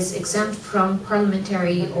budget is exempt from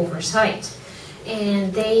parliamentary oversight,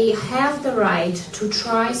 and they have the right to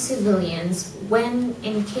try civilians when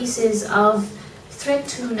in cases of threat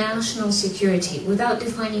to national security, without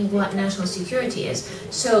defining what national security is.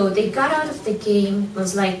 So they got out of the game,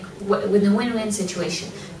 was like with a win-win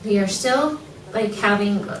situation. We are still like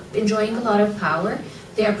enjoying a lot of power,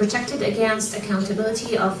 They are protected against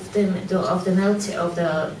accountability of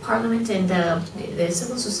the parliament and the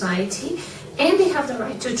civil society, and they have the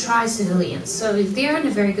right to try civilians. So they are in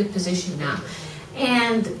a very good position now.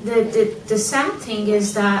 And the sad thing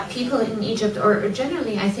is that people in Egypt, or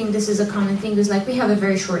generally I think this is a common thing, is like we have a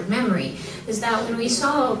very short memory, is that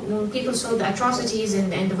when people saw the atrocities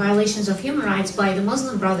and the violations of human rights by the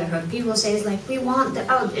Muslim Brotherhood, people say it's like, we want the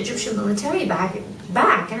Egyptian military back.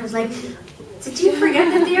 And it's like, did you forget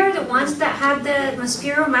that they are the ones that had the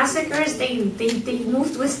Maspero massacres? They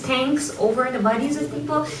moved with tanks over the bodies of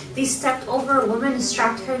people. They stepped over a woman,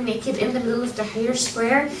 strapped her naked in the middle of Tahrir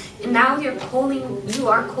Square, and now you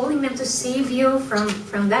are calling them to save you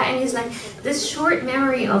from that. And it's like this short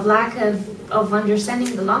memory of lack of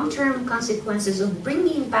understanding the long-term consequences of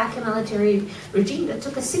bringing back a military regime that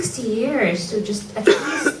took us 60 years to just at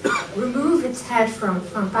least remove its head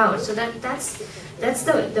from power. So that's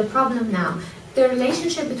the problem now. The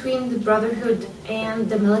relationship between the Brotherhood and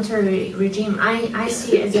the military regime, I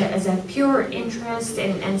see as a pure interest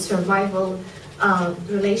and survival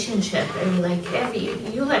relationship. I mean, like,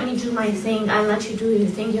 you let me do my thing, I let you do your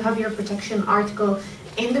thing. You have your protection article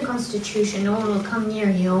in the Constitution. No one will come near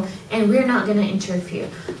you, and we're not going to interfere.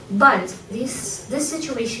 But this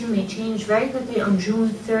situation may change very quickly on June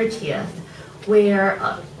 30th, where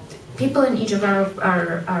people in Egypt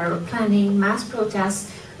are planning mass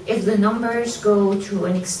protests. If the numbers go to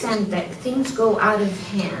an extent that things go out of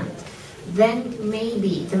hand, then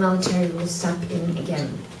maybe the military will step in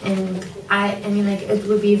again. And I mean, like, it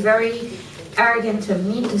would be very arrogant of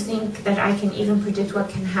me to think that I can even predict what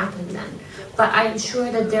can happen then. But I'm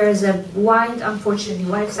sure that there is unfortunately,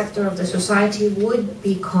 wide sector of the society would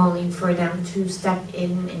be calling for them to step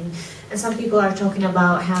in. And some people are talking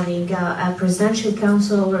about having a presidential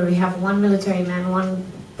council where we have one military man, one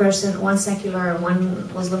person, one secular,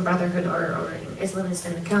 one Muslim Brotherhood or Islamist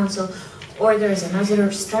in the council. Or there's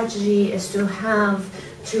another strategy is to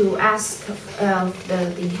ask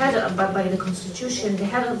the head by the constitution, the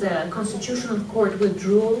head of the constitutional court would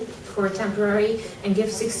rule for temporary and give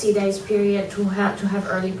 60 days period to have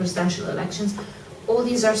early presidential elections. All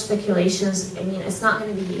these are speculations. I mean, it's not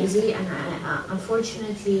going to be easy, and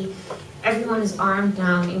unfortunately, everyone is armed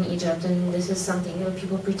now in Egypt, and this is something,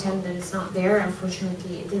 people pretend that it's not there.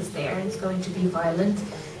 Unfortunately, it is there, and it's going to be violent,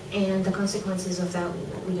 and the consequences of that,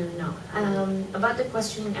 we don't know. About the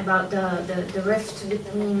question about the rift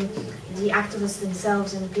between the activists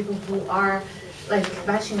themselves and people who are like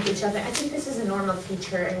bashing each other, I think this is a normal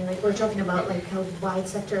feature, and like we're talking about like how wide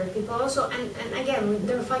sector of people also, and again,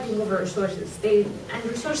 they're fighting over resources. And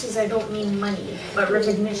resources, I don't mean money, but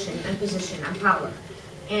recognition and position and power.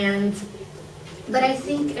 But I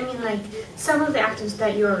think, I mean, like, some of the activists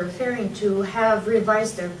that you're referring to have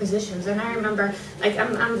revised their positions. And I remember, like,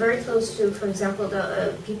 I'm very close to, for example,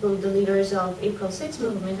 the leaders of April 6th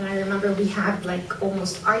movement. And I remember we had, like,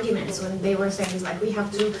 almost arguments when they were saying, like, we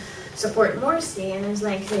have to support Morsi. And it's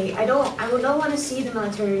like, I would not want to see the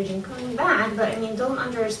military regime coming back, but I mean, don't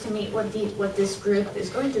underestimate what this group is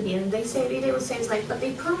going to be. And they would say, it's like, but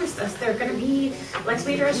they promised us they're going to be like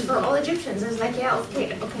leaders for all Egyptians. And it's like, yeah,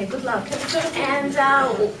 okay, good luck. And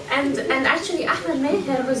actually, Ahmed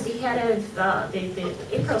Meher was the head of the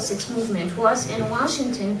April 6th movement, was in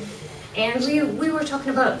Washington. And we were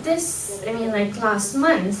talking about this, I mean, like last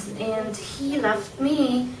month, and he left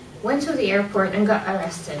me, went to the airport and got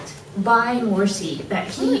arrested by Morsi. That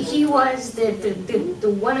he was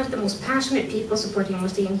the one of the most passionate people supporting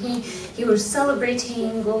Morsi, and he was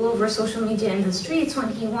celebrating all over social media in the streets when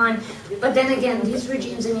he won. But then again, these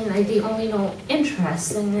regimes, I mean, like, they only know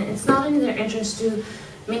interest, and it's not in their interest to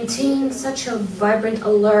maintain such a vibrant,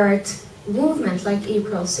 alert movement like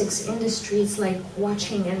April 6 in the streets, like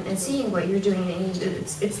watching and seeing what you're doing. And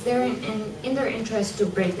it's there in their interest to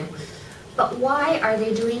break them. But why are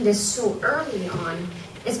they doing this so early on?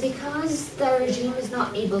 It's because the regime is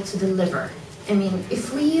not able to deliver. I mean,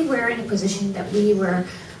 if we were in a position that we were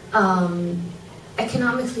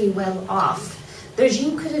economically well off, the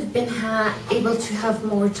regime could have been able to have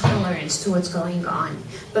more tolerance to what's going on.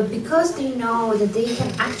 But because they know that they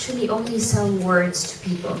can actually only sell words to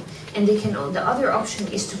people, and the other option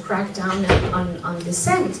is to crack down on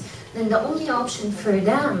dissent, then the only option for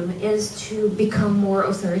them is to become more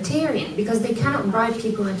authoritarian, because they cannot bribe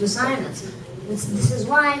people into silence. This is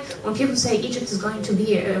why when people say Egypt is going to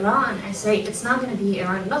be Iran, I say it's not going to be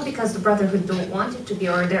Iran, not because the Brotherhood don't want it to be,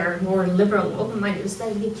 or they're more liberal, open-minded. It's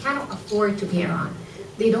that they cannot afford to be Iran.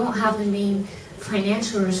 They don't have the main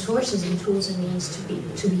financial resources and tools and means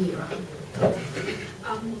to be Iran.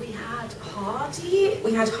 We had Hardy.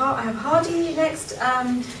 I have Hardy next.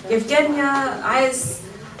 Yevgenia, Ayaz.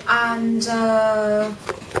 and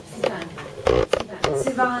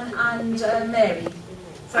Sivan and Mary.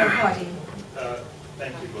 So Hardy.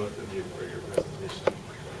 Thank you both of you for your presentation.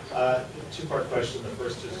 Two-part question. The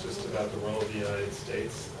first is just about the role of the United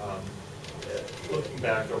States. Looking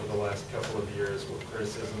back over the last couple of years, what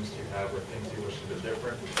criticisms do you have or things you wish had been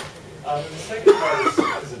different? And the second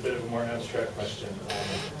part is a bit of a more abstract question.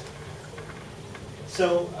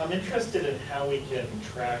 So I'm interested in how we can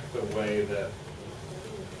track the way that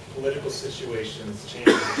political situations change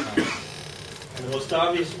over time. And the most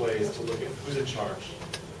obvious way is to look at who's in charge.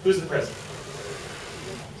 Who's the president?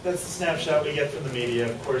 That's the snapshot we get from the media.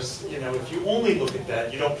 Of course, you know, if you only look at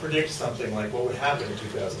that, you don't predict something like what would happen in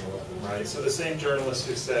 2011, right? So the same journalists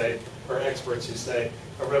who say, or experts who say,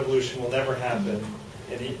 a revolution will never happen,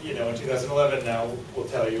 and you know, in 2011 now will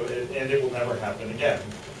tell you, and it will never happen again,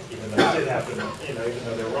 even though it did happen, you know, even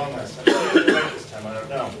though they were wrong last time. Maybe they're right this time, I don't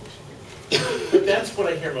know. But that's what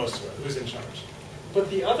I hear most of, who's in charge. But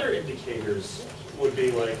the other indicators would be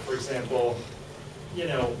like, for example, you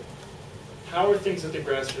know, how are things at the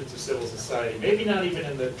grassroots of civil society? Maybe not even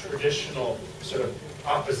in the traditional sort of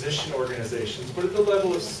opposition organizations, but at the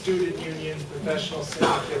level of student unions, professional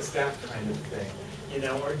syndicates, that kind of thing. You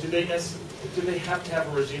know, or do they have to have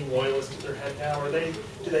a regime loyalist at their head now, or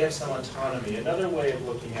do they have some autonomy? Another way of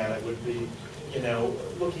looking at it would be, you know,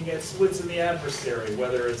 looking at splits in the adversary,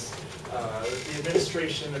 whether it's the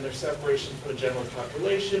administration and their separation from the general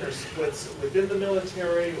population, or splits within the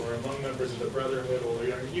military, or among members of the Brotherhood, or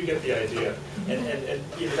you get the idea. And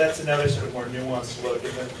you know, that's another sort of more nuanced look.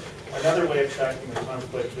 And then another way of tracking the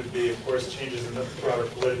conflict would be, of course, changes in the broader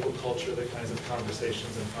political culture, the kinds of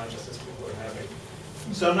conversations and consciousness people are having.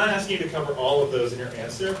 So I'm not asking you to cover all of those in your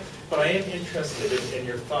answer, but I am interested in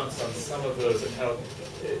your thoughts on some of those and how,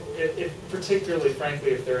 if particularly,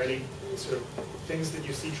 frankly, if there are any sort of things that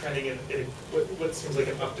you see trending in what seems like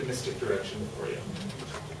an optimistic direction for you.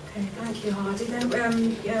 Okay, thank you, Hardy. Then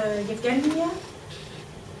Evgenia?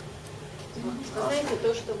 Знаете,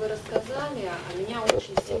 то, что вы рассказали, меня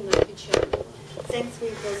очень сильно опечалило. Thanks for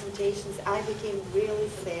your presentations. I became really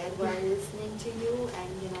sad while listening to you, and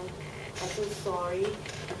you know, I feel sorry.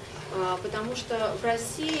 Потому что в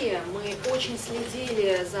России мы очень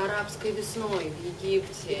следили за арабской весной в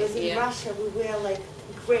Египте. Because in Russia we were like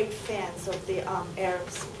great fans of the Arab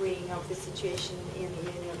Spring, of the situation in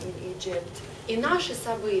Egypt. И наши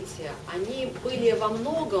события, они были во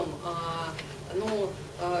многом,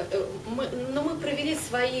 мы провели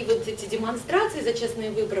свои вот эти демонстрации за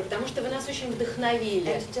честные выборы, потому что вы нас очень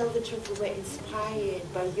вдохновили. And to tell the truth, we were inspired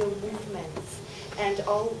by your movements. And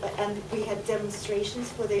we had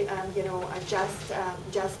demonstrations for the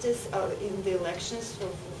justice in the elections,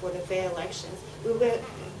 for the fair elections. We were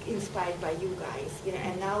inspired by you guys, you know.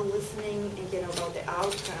 And now listening, you know, about the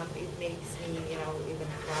outcome, it makes me, you know, even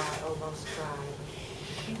cry, almost cry.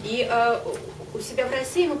 И у себя в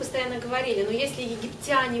России мы постоянно говорили, но если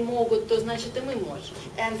египтяне могут, то значит и мы можем.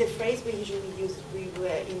 And the phrase we usually use, we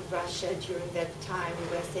were in Russia during that time,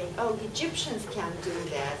 we were saying, oh, Egyptians can do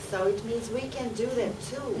that, so it means we can do that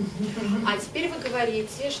too. А теперь вы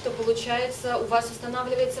говорите, что получается у вас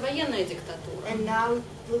устанавливается военная диктатура. And now it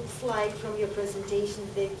looks like from your presentation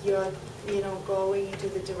that you're, you know, going into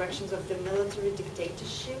the directions of the military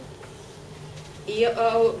dictatorship. И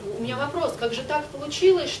у меня вопрос, как же так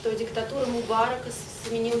получилось, что диктатура Мубарака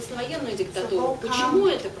сменилась на военную диктатуру? Почему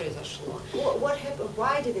это произошло? What happened?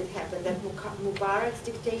 Why did it happen that Mubarak's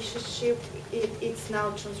dictatorship it's now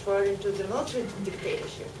transferred into the military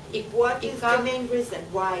dictatorship? What is the main reason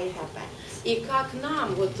why it happened? И как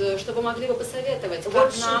нам, вот, чтобы могли бы посоветовать,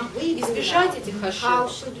 как нам избежать этих ошибок? How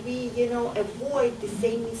should we, you know, avoid the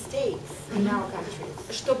same mistakes in our countries?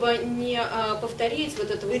 Чтобы не повторить вот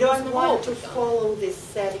этого We don't want to follow this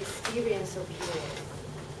sad experience of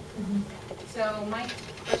yours. So my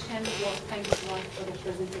question, well, thank you so much for the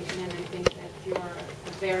presentation, and I think that you're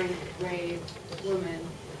a very brave woman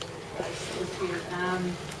with you.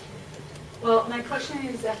 Well, my question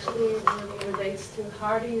is actually really relates to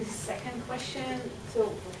Hardy's second question.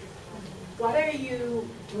 So, what are you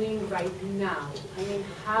doing right now? I mean,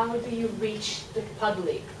 how do you reach the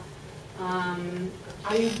public?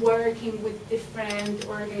 Are you working with different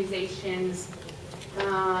organizations,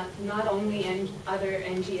 not only other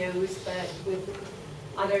NGOs, but with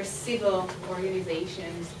other civil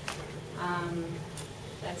organizations?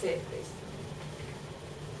 That's it, please.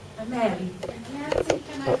 Mary. Nancy,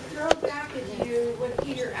 can I throw back at you what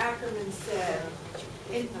Peter Ackerman said,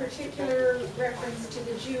 in particular reference to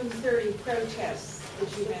the June 30 protests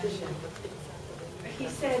that you mentioned? He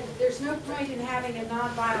said there's no point in having a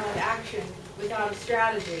nonviolent action without a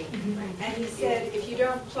strategy. And he said if you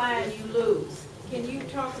don't plan, you lose. can you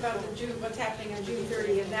talk about what's happening on June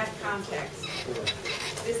 30 in that context?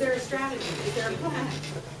 Is there a strategy? Is there a plan?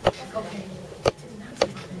 Okay.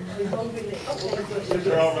 They're all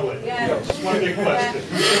related. Yeah. Just one big question.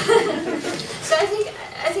 So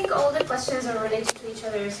I think all the questions are related to each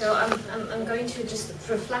other, so I'm going to just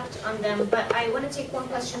reflect on them, but I want to take one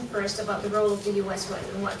question first about the role of the US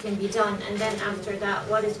and what can be done, and then after that,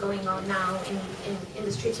 what is going on now in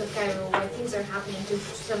the streets of Cairo, where things are happening to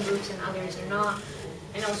some groups and others are not,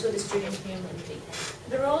 and also the student community.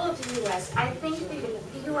 The role of the US, I think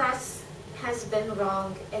the US has been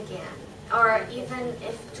wrong again, or even,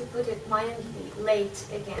 if to put it mildly, late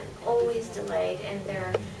again, always delayed in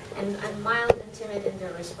their and mild and timid in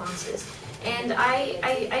their responses. And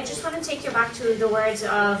I just want to take you back to the words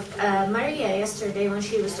of Maria yesterday when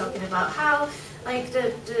she was talking about how like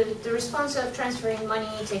the response of transferring money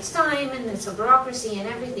takes time and it's a bureaucracy and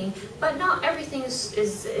everything, but not everything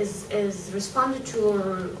is responded to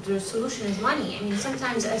or the solution is money. I mean,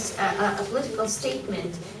 sometimes a political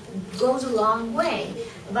statement goes a long way.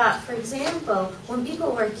 But for example, when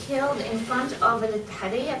people were killed in front of Al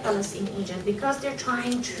Ittihadiyya Palace in Egypt because they're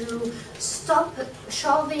trying to stop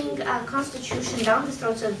shoving a constitution down the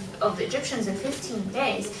throats of the Egyptians in 15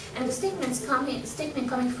 days, and the statement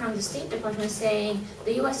coming from the State Department saying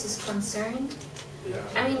the US is concerned.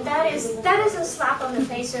 I mean, that is a slap on the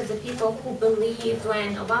face of the people who believed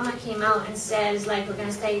when Obama came out and says, like, we're going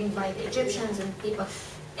to stand by the Egyptians and people.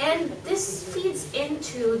 And this feeds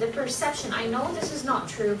into the perception, I know this is not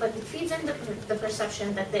true, but it feeds into the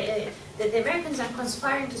perception that the Americans are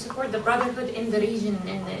conspiring to support the Brotherhood in the region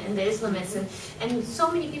and the Islamists. And so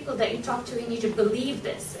many people that you talk to in Egypt believe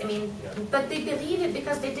this. I mean, but they believe it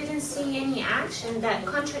because they didn't see any action that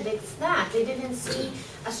contradicts that. They didn't see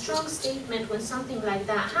a strong statement when something like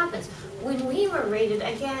that happens. When we were raided,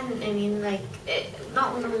 again, I mean, like,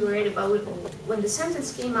 not when we were raided, but when the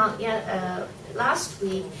sentence came out last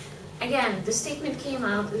week, again, the statement came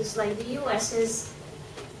out, it's like the US is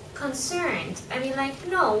concerned. I mean, like,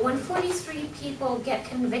 no, when 43 people get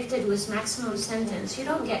convicted with maximum sentence, you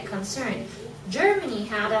don't get concerned. Germany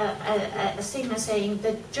had a statement saying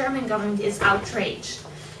the German government is outraged.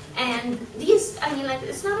 And these, I mean, like,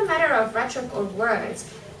 it's not a matter of rhetoric or words.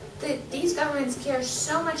 These governments care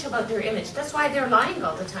so much about their image. That's why they're lying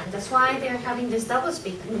all the time. That's why they're having this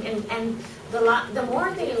doublespeak. And the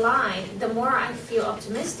more they lie, the more I feel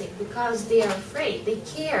optimistic because they are afraid. They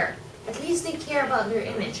care. At least they care about their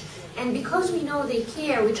image. And because we know they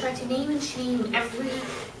care, we try to name and shame every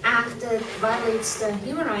act that violates the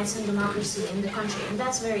human rights and democracy in the country. And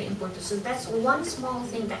that's very important. So that's one small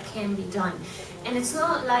thing that can be done. And it's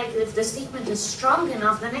not like if the statement is strong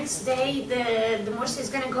enough, the next day the Morsi is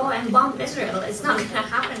going to go and bomb Israel. It's not going to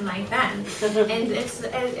happen like that. And it's,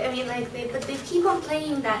 I mean, like, but they keep on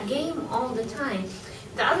playing that game all the time.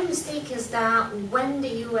 The other mistake is that when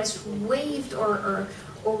the US waived or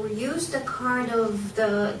used the card of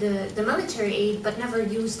the military aid but never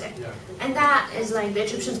used it. Yeah. And that is like the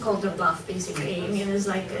Egyptians called their bluff, basically. I mean, it's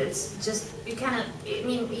like, it's just, you cannot, I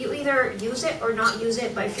mean, you either use it or not use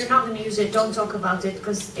it, but if you're not going to use it, don't talk about it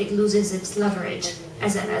because it loses its leverage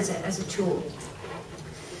as a tool.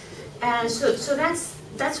 So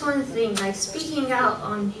that's one thing, like speaking out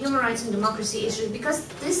on human rights and democracy issues, because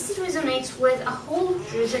this resonates with a whole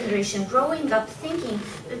generation growing up thinking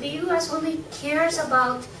that the US only cares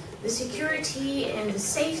about the security and the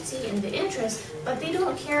safety and the interest, but they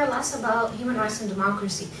don't care less about human rights and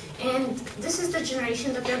democracy. And this is the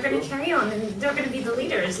generation that they're going to carry on, and they're going to be the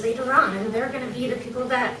leaders later on, and they're going to be the people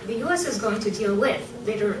that the US is going to deal with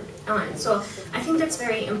later on. So I think that's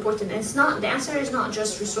very important. And it's not, the answer is not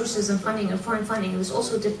just resources and funding and foreign funding, it's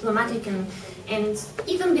also diplomatic and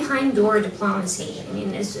even behind door diplomacy. I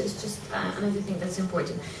mean, it's just another thing that's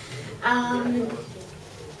important.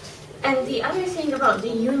 And the other thing about the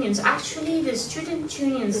unions, actually the student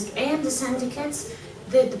unions and the syndicates,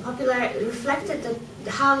 reflected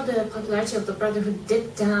how the popularity of the Brotherhood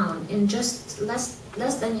dipped down in just less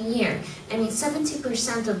than a year. I mean,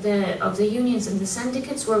 70% of the unions and the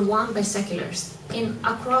syndicates were won by seculars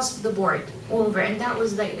across the board, all over, and that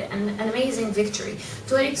was like an amazing victory.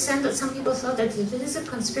 To an extent that some people thought that it is a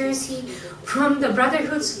conspiracy from the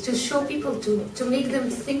Brotherhoods to show people, to make them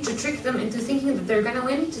think, to trick them into thinking that they're going to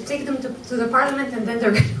win, to take them to the parliament and then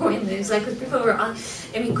they're going to win. It's like people were,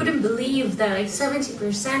 couldn't believe that like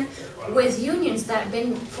 70% with unions that have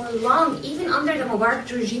been for long, even under the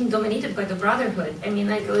Mubarak regime, dominated by the Brotherhood. I mean,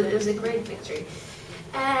 like, it was a great victory.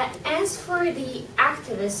 As for the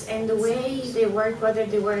activists and the way they work, whether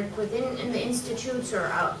they work in the institutes or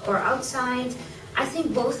outside, I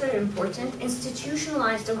think both are important.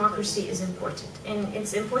 Institutionalized democracy is important, and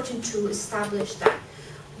it's important to establish that.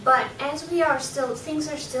 But as we are still,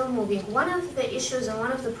 things are still moving. One of the issues and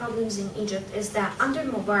one of the problems in Egypt is that under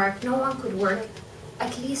Mubarak, no one could work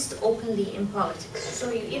at least openly in politics.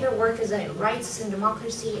 So you either work as a rights and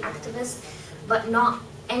democracy activist, but not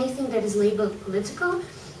anything that is labeled political.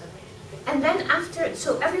 And then after,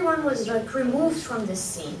 so everyone was like removed from this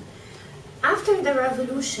scene. After the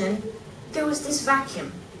revolution, there was this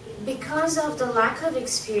vacuum because of the lack of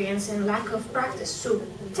experience and lack of practice. So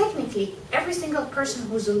technically, every single person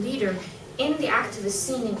who's a leader in the activist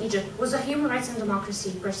scene in Egypt was a human rights and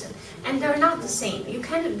democracy person. And they're not the same. You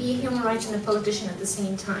can't be a human rights and a politician at the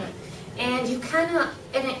same time. And you cannot,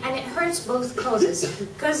 and it hurts both causes.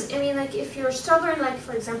 Because, I mean, like, if you're stubborn, like,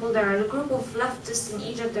 for example, there are a group of leftists in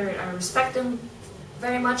Egypt, I respect them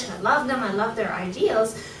very much, I love them, I love their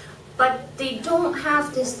ideals, but they don't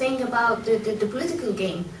have this thing about the political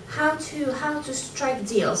game, how to strike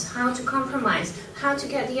deals, how to compromise, how to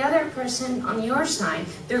get the other person on your side.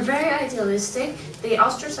 They're very idealistic, they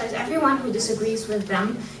ostracize everyone who disagrees with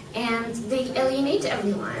them, and they alienate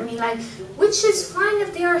everyone. I mean, like, which is fine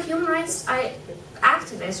if they are human rights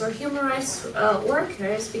activists or human rights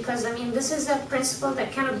workers, because, I mean, this is a principle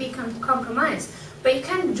that cannot be compromised. But you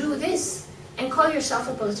can't do this and call yourself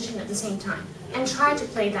a politician at the same time and try to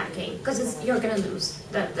play that game, because you're going to lose.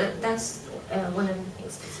 That's one of the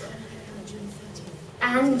things.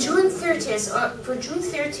 And June 30th, for June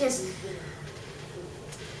 30th,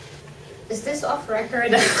 is this off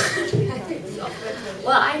record?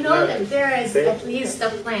 Well, I know that there is at least a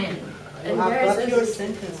plan. You have got your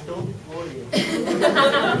sentence, don't worry.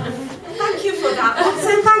 Thank you for that,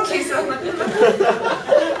 Hassan. Thank you so much.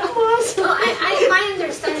 Well, my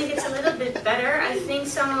understanding it's a little bit better. I think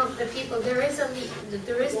some of the people, there is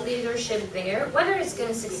leadership there. Whether it's going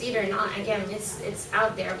to succeed or not, again, it's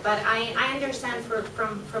out there. But I understand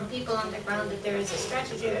from people on the ground that there is a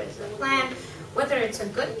strategy, there is a plan. Whether it's a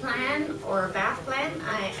good plan or a bad plan,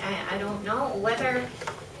 I don't know. Whether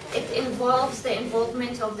it involves the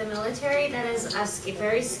involvement of the military, that is a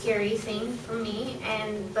very scary thing for me.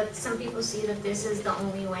 But some people see that this is the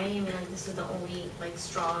only way. I mean, like, this is the only like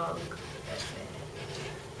strong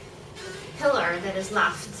pillar that is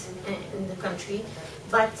left in the country.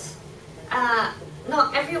 But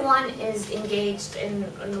not everyone is engaged in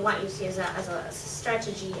what you see as a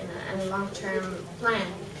strategy and a long-term plan.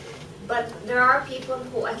 But there are people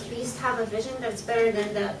who at least have a vision that's better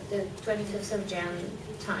than the 25th of Jan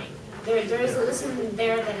time. There is a lesson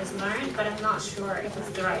there that is learned, but I'm not sure if it's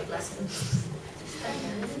the right lesson.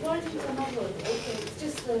 Regarding tomorrow, okay, it's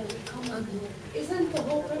just a comment. Isn't the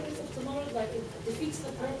whole purpose of tomorrow, like, it defeats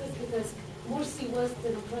the purpose because Morsi was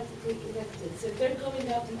democratically elected. So they're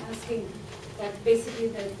going out and asking that basically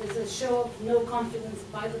that there's a show of no confidence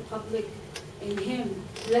by the public in him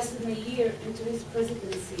less than a year into his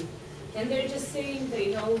presidency. And they're just saying that,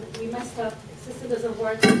 you know, we messed up, system doesn't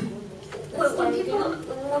work. When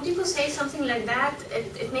people say something like that,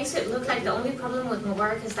 it makes it look like the only problem with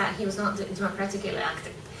Mubarak is that he was not democratically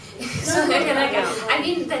elected. So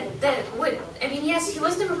yes, he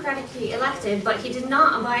was democratically elected, but he did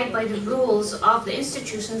not abide by the rules of the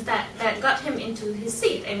institutions that got him into his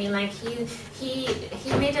seat. I mean, like, he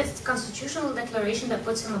made a constitutional declaration that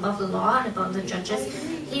puts him above the law and above the judges.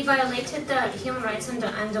 He violated the human rights and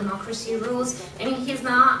democracy rules. I mean, he's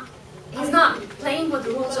not playing with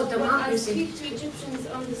the rules of democracy. When I speak to Egyptians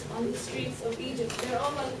on the streets of Egypt, they're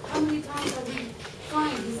all like, how many times have we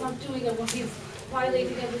fine? He's not doing it when he's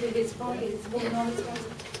violating everything, his promise, his voting on his promise.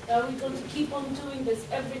 Are we going to keep on doing this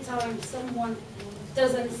every time someone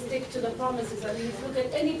doesn't stick to the promises? I mean, if you look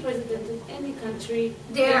at any president in any country,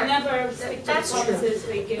 they never stick to the promises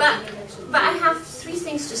they give in election. But I have three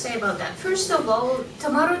things to say about that. First of all,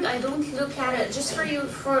 Tamarud, I don't look at it, just for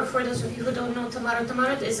those of you who don't know Tamarud,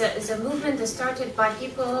 Tamarud is a movement that started by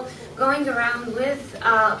people going around with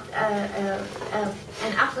an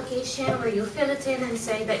application where you fill it in and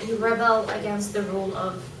say that you rebel against the rule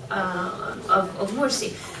of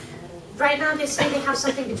Morsi. Right now they say they have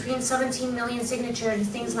something between 17 million signatures and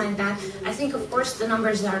things like that. I think, of course, the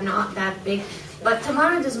numbers are not that big, but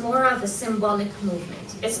Tamarud is more of a symbolic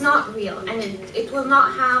movement. It's not real, and it will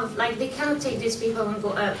not have, like, they cannot take these people and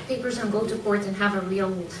papers and go to court and have a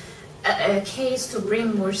real case to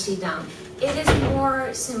bring Morsi down. It is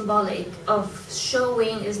more symbolic of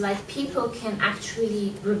showing is like people can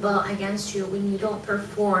actually rebel against you when you don't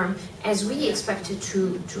perform as we expected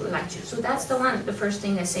to elect you. So that's the first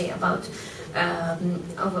thing I say about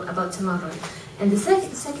Tamarud. And the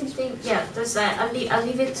second thing, yeah, I'll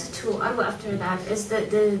leave it to Arwa after that. Is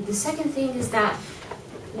the second thing is that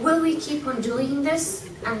will we keep on doing this?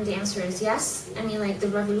 And the answer is yes. I mean, like, the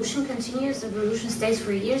revolution continues, the revolution stays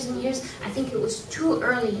for years and years. I think it was too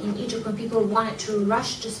early in Egypt when people wanted to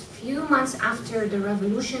rush just a few months after the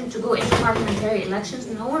revolution to go into parliamentary elections.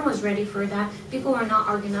 No one was ready for that. People were not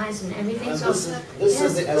organized and everything. And So this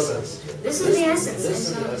is the essence. This is the essence. This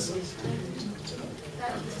is the essence.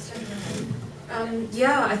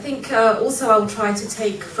 Yeah, I think also I will try to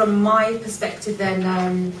take from my perspective then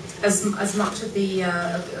as much of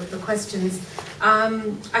the questions.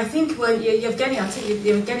 I think when Yevgeny, I'll take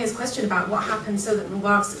Yevgeny's question about what happens so that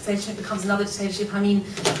Mubarak's dictatorship becomes another dictatorship. I mean,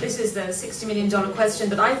 this is the $60 million question,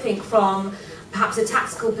 but I think from perhaps a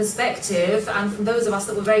tactical perspective, and from those of us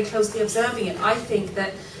that were very closely observing it, I think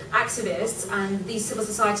that activists and these civil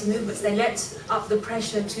society movements, they let up the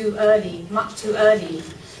pressure too early, much too early.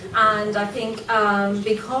 And I think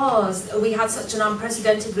because we had such an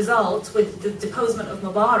unprecedented result with the deposement of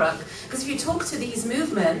Mubarak, because if you talk to these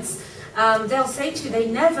movements, they'll say to you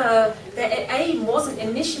their aim wasn't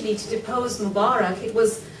initially to depose Mubarak, it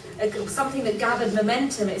was something that gathered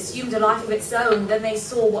momentum, it assumed a life of its own, then they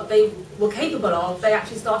saw what they were capable of, they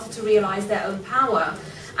actually started to realize their own power.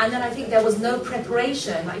 And then I think there was no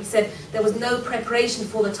preparation, like you said, there was no preparation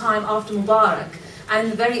for the time after Mubarak. And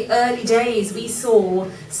in the very early days, we saw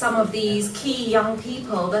some of these key young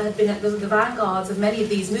people that had been at the vanguards of many of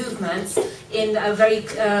these movements in a very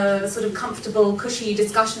sort of comfortable, cushy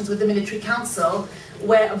discussions with the military council,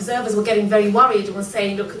 where observers were getting very worried and were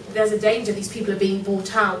saying, look, there's a danger, these people are being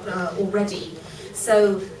bought out already.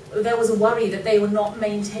 So there was a worry that they would not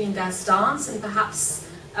maintain their stance, and perhaps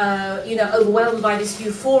overwhelmed by this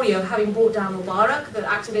euphoria of having brought down Mubarak, that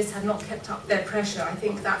activists had not kept up their pressure. I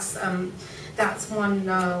think that's one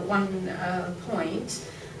point.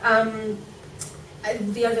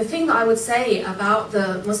 The other thing that I would say about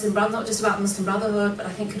the Muslim Brotherhood, not just about the Muslim Brotherhood, but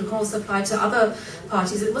I think it could also apply to other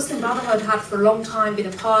parties, that the Muslim Brotherhood had for a long time been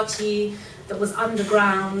a party that was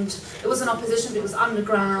underground. It was an opposition, but it was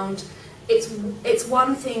underground. It's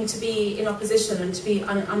one thing to be in opposition and to be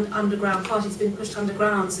an underground party, it's been pushed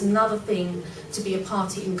underground. It's another thing to be a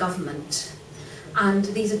party in government. And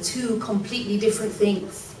these are two completely different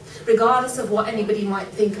things. Regardless of what anybody might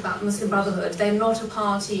think about the Muslim Brotherhood, they're not a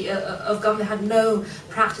party of government. They had no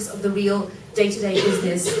practice of the real day-to-day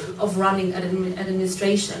business of running an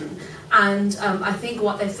administration. And I think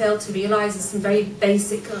what they failed to realize is some very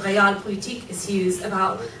basic realpolitik issues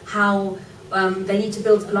about how they need to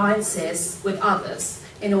build alliances with others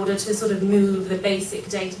in order to sort of move the basic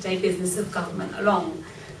day-to-day business of government along.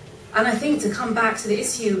 And I think to come back to the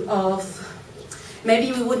issue of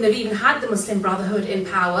maybe we wouldn't have even had the Muslim Brotherhood in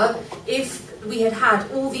power if we had had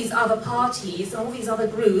all these other parties, all these other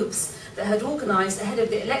groups that had organised ahead of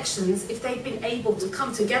the elections, if they'd been able to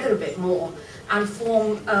come together a bit more and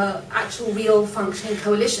form actual real functioning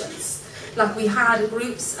coalitions. Like we had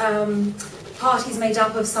groups, parties made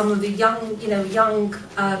up of some of the young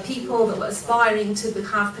people that were aspiring to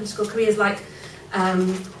have political careers, like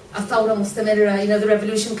Thawra Mustamira, the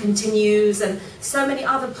revolution continues, and so many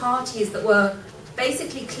other parties that were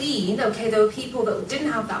basically clean. Okay, there were people that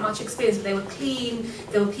didn't have that much experience, but they were clean.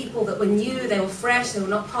 There were people that were new, they were fresh, they were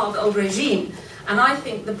not part of the old regime. And I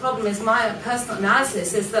think the problem is, my personal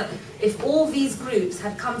analysis is that if all these groups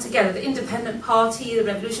had come together, the Independent Party, the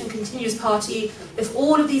Revolution Continues Party, if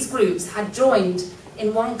all of these groups had joined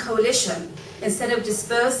in one coalition, instead of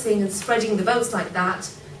dispersing and spreading the votes like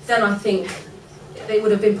that, then I think it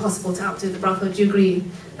would have been possible to outdo the Brotherhood. Do you agree,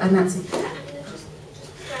 Nancy?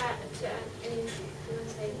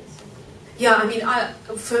 Yeah, I mean,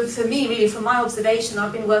 for me, really, from my observation,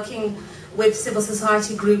 I've been working with civil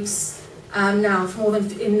society groups now for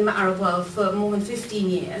in the Arab world for more than 15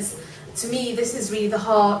 years. To me, this is really the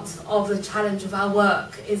heart of the challenge of our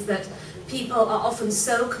work, is that people are often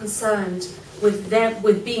so concerned with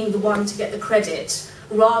being the one to get the credit,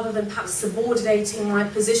 rather than perhaps subordinating my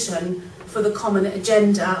position for the common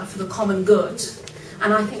agenda, for the common good.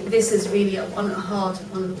 And I think this is really at the heart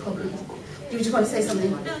of one of the problems. Do you want to say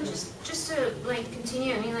something? No, just to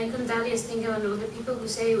continue. I mean, on Dalia's thing, and the people who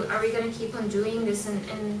say, "Are we going to keep on doing this?"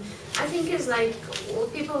 And I think it's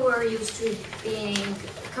people were used to being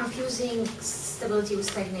confusing stability with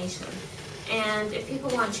stagnation. And if people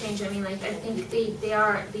want change, I mean, I think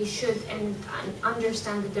they should and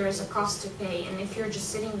understand that there is a cost to pay. And if you're just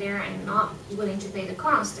sitting there and not willing to pay the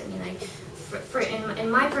cost, I mean, in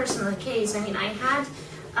my personal case, I mean, I had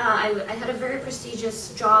I had a very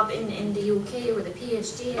prestigious job in the UK with a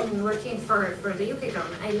PhD and working for the UK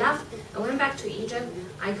government. I left, I went back to Egypt,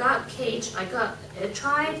 I got caged, I got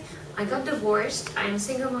tried, I got divorced, I'm a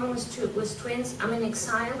single mom with twins, I'm in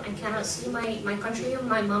exile, I cannot see my country or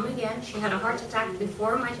my mom again. She had a heart attack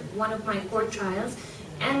before one of my court trials,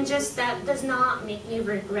 and just that does not make me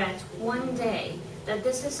regret one day that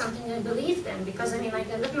this is something I believed in, because I mean, like,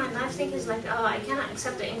 I live my life thinking it's like, oh, I cannot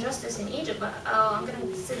accept the injustice in Egypt, but oh, I'm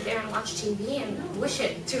gonna sit there and watch TV and wish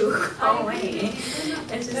it to go away.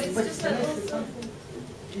 It's just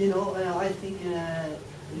you know, I think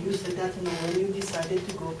you said that, you know, when you decided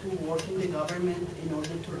to go to work in the government in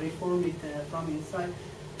order to reform it from inside,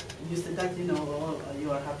 you said that, you know,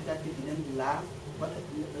 you are happy that you didn't laugh. But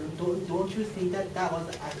don't you think that that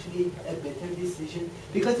was actually a better decision?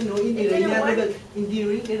 Because, you know, during the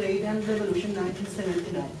Iranian Revolution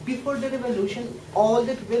 1979, before the revolution, all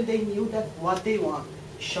the people, they knew that what they want,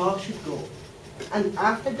 Shah should go. And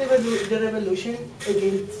after the revolution,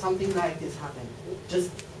 again, something like this happened.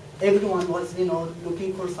 Just everyone was, you know,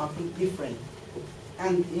 looking for something different.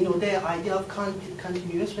 And, you know, the idea of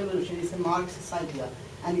continuous revolution is a Marxist idea.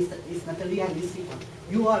 And it's not a realistic one.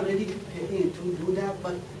 You are ready to do that,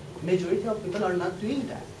 but majority of people are not doing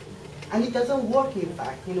that. And it doesn't work, in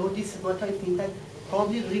fact. You know, this is what I think, that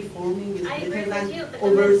probably reforming is better than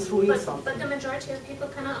overthrowing something. But the majority of people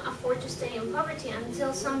cannot afford to stay in poverty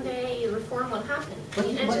until someday reform will happen. But,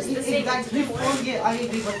 reform, yeah, I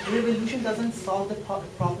agree, but revolution doesn't solve the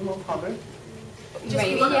problem of poverty. Just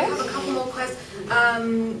have a couple more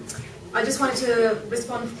questions. I just wanted to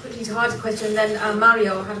respond quickly to Hardy's question, then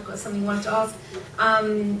Mario had something he wanted to ask.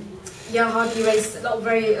 Yeah, Hardy raised a lot of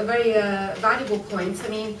very valuable points. I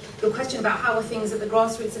mean, your question about how are things at the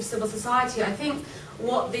grassroots of civil society, I think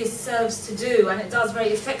what this serves to do, and it does very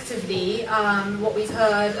effectively, what we've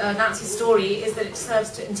heard Nancy's story, is that it serves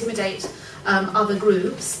to intimidate other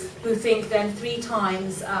groups who think then 3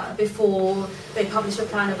 times before they publish a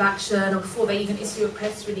plan of action or before they even issue a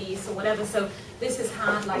press release or whatever. So this has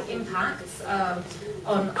had like impacts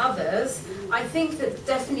on others. I think that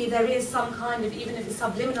definitely there is some kind of, even if it's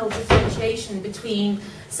subliminal, differentiation between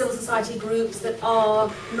civil society groups that are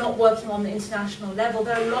not working on the international level.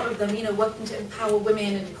 There are a lot of them, you know, working to empower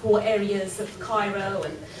women in poor areas of Cairo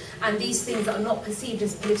and these things that are not perceived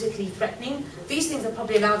as politically threatening. These things are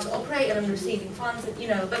probably allowed to operate and are receiving funds, you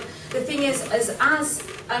know. But the thing is, as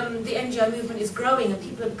the NGO movement is growing and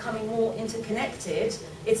people are becoming more interconnected,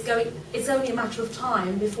 it's only a matter of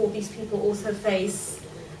time before these people also face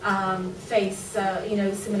you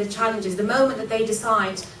know, similar challenges. The moment that they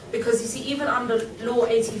decide, because you see, even under Law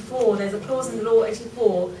 84, there's a clause in the Law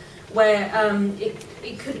 84 where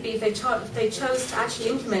it could be, if they chose to actually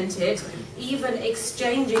implement it, even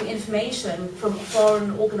exchanging information from a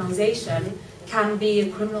foreign organisation can be a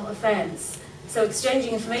criminal offence. So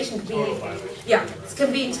exchanging information could be,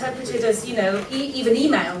 can be interpreted as, you know, even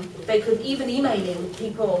email. They could, even emailing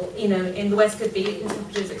people, you know, in the West could be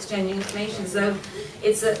interpreted as exchanging information. So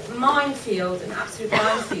it's a minefield, an absolute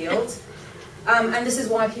minefield. And this is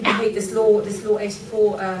why people hate this law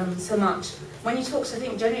 84 so much. When you talk, I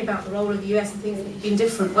think, generally about the role of the US and things that have been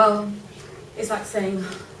different, well, it's like saying,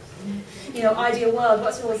 you know, ideal world,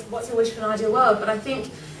 what's your wish for an ideal world? But I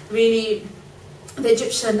think really the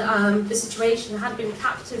Egyptian the situation had been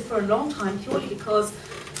captive for a long time purely because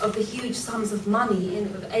of the huge sums of money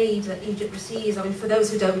of aid that Egypt receives. I mean, for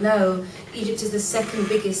those who don't know, Egypt is the second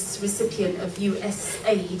biggest recipient of US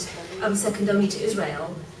aid, second only to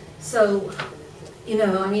Israel. So, you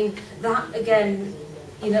know, I mean, that again,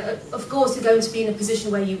 you know, of course you're going to be in a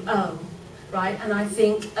position where you owe, right? And I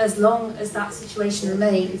think as long as that situation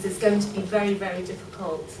remains, it's going to be very, very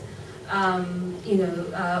difficult. You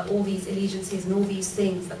know, all these allegiances and all these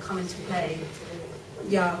things that come into play.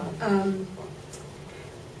 Yeah.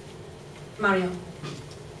 Mario.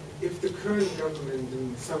 If the current government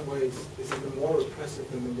in some ways is even more repressive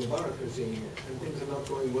than the Mubarak regime, and things are not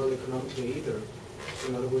going well economically either, so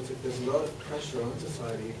in other words, if there's a lot of pressure on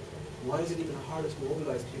society, why is it even harder to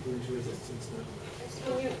mobilize people into resistance now?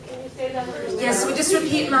 Can you say that? Yes, we just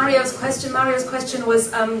repeat Mario's question. Mario's question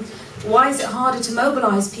was, why is it harder to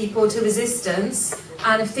mobilize people to resistance,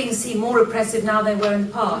 and if things seem more repressive now than they were in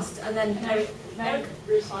the past? And then Can I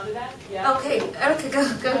respond to that? Yeah. Okay, Erica, go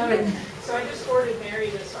for it. So I just forwarded Mary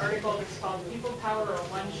this article that's called People Power, a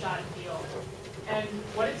One-Shot Deal. And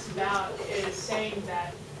what it's about is saying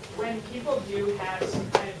that when people do have some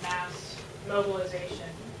kind of mass mobilization,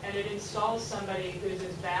 and it installs somebody who's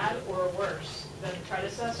as bad or worse than the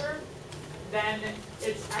predecessor, then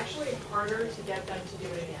it's actually harder to get them to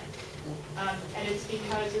do it again. And it's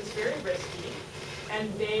because it's very risky,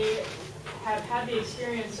 and they have had the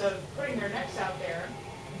experience of putting their necks out there,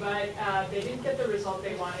 but they didn't get the result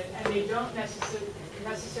they wanted, and they don't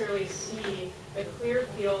necessarily see a clear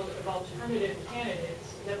field of alternative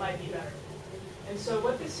candidates that might be better. And so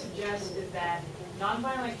what this suggests is that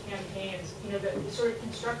nonviolent campaigns, the sort of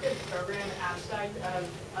constructive program aspect of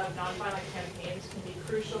nonviolent campaigns can be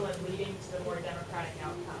crucial in leading to the more democratic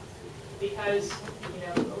outcome. Because,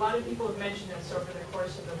 a lot of people have mentioned this over the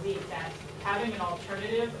course of the week, that having an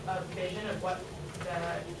alternative vision of what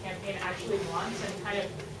the campaign actually wants, and kind of,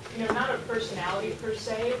 not a personality per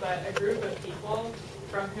se, but a group of people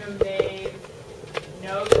from whom they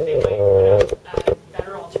know that they might put out a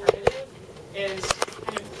better alternative, is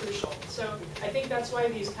kind of crucial. So I think that's why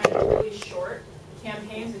these kind of really short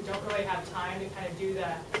campaigns that don't really have time to kind of do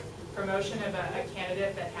the promotion of a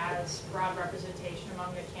candidate that has broad representation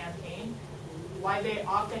among the campaign, why they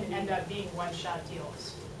often end up being one-shot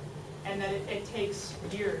deals. And that it takes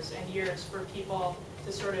years and years for people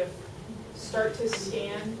to sort of start to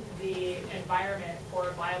scan the environment for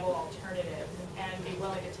a viable alternative and be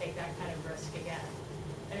willing to take that kind of risk again.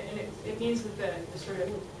 And it means that the sort of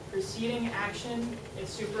preceding action is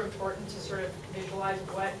super important to sort of visualize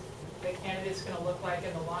what the candidate's going to look like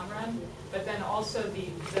in the long run, but then also the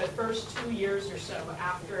first 2 years or so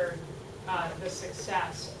after the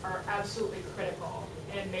success are absolutely critical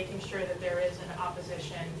in making sure that there is an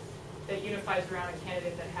opposition that unifies around a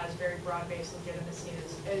candidate that has very broad-based legitimacy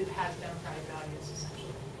and has democratic values, essentially.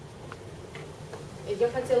 Я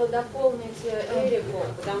хотела дополнить Эрику,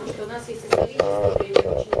 потому что у нас есть исторический пример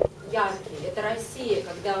очень яркий. Это Россия,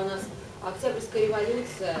 когда у нас Октябрьская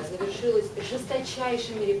революция завершилась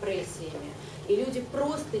жесточайшими репрессиями. И люди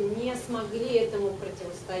просто не смогли этому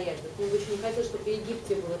противостоять. Мы бы очень хотели, чтобы в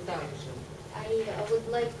Египте было так же. I would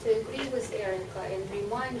like to agree with Erica and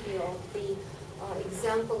remind you of the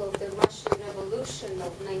example of the Russian Revolution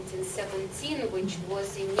of 1917, which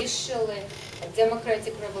was initially a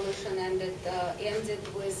democratic revolution and it ended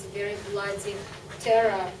with very bloody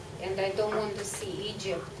terror, and I don't want to see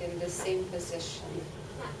Egypt in the same position.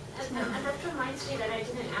 And that reminds me that I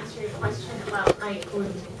didn't answer your question about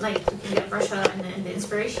looking at Russia and the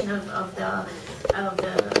inspiration of the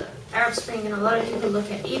Arab Spring, and a lot of people look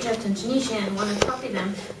at Egypt and Tunisia and want to copy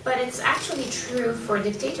them, but it's actually true for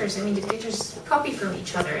dictators. I mean, dictators copy from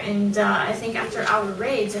each other, and I think after our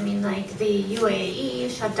raids, I mean, like the UAE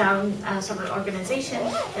shut down some organization,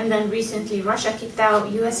 and then recently Russia kicked out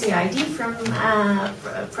USAID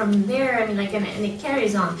from there. I mean, like, and it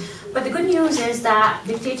carries on. But the good news is that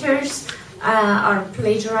dictators are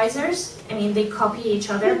plagiarizers. I mean, they copy each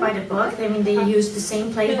other by the book. I mean, they use the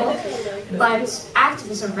same playbook. But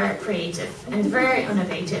activists are very creative and very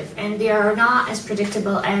innovative, and they are not as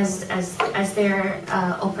predictable as their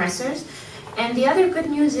oppressors. And the other good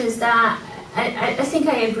news is that I think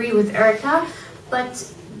I agree with Erica,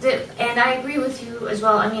 and I agree with you as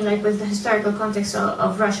well. I mean, like with the historical context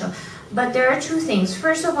of Russia. But there are two things.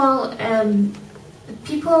 First of all,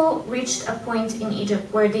 people reached a point in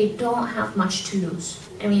Egypt where they don't have much to lose.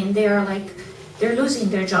 I mean, they're losing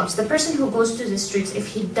their jobs. The person who goes to the streets, if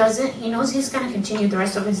he doesn't, he knows he's going to continue the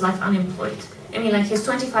rest of his life unemployed. I mean, like, he's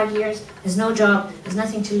 25 years, has no job, has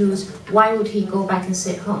nothing to lose. Why would he go back and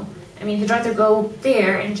sit home? I mean, he'd rather go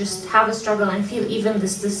there and just have a struggle and feel even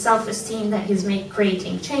this self-esteem that he's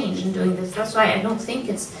creating change and doing this. That's why I don't think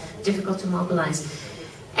it's difficult to mobilize.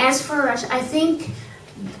 As for Russia, I think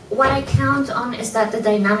what I count on is that the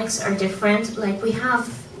dynamics are different. Like, we have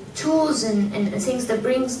tools and things that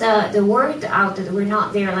brings the word out that we're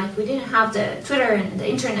not there. Like, we didn't have the Twitter and the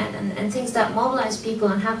internet and things that mobilize people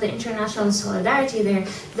and have the international solidarity there,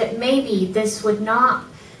 that maybe this would not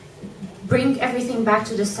bring everything back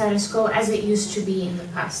to the status quo as it used to be in the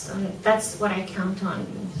past. And that's what I count on.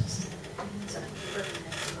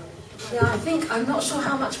 Yeah, I'm not sure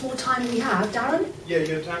how much more time we have. Darren? Yeah,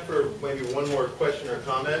 you have time for maybe one more question or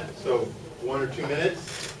comment, so 1 or 2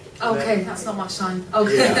 minutes. Okay, that's not much time.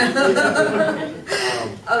 Okay. Yeah.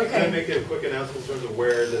 Okay. Can I make a quick announcement in terms of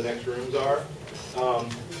where the next rooms are?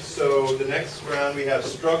 So the next round we have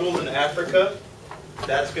Struggles in Africa.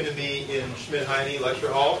 That's going to be in Schmidt-Heine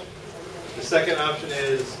Lecture Hall. The second option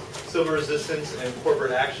is Civil Resistance and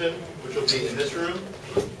Corporate Action, which will be in this room.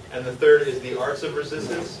 And the third is the Arts of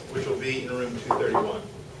Resistance, which will be in room 231.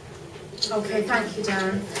 Okay, thank you,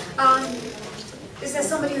 Darren. Is there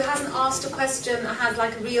somebody who hasn't asked a question, that has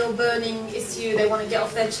like a real burning issue they want to get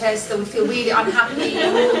off their chest, that would feel really unhappy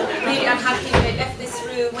if they left this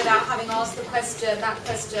room without having asked that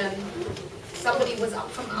question? somebody was up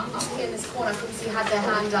here in this corner, I couldn't see, had their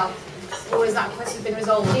hand up. Or is that question been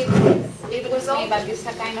resolved? It was me, but it's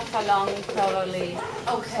a kind of a long, probably.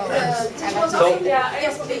 Okay.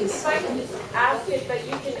 Yes, please. If I can just ask it, but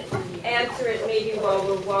you can answer it maybe while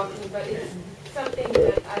we're walking, but it's something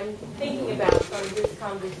that I'm thinking about from this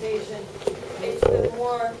conversation. It's the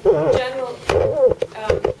more general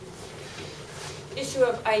issue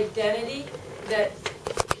of identity that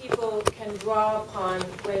people can draw upon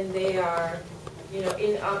when they are,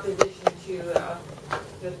 in opposition to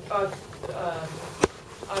the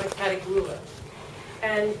autocratic ruler.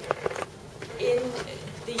 And in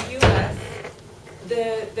the U.S.,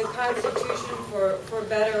 the Constitution, for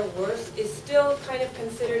better or worse, is still kind of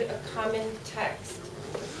considered a common text,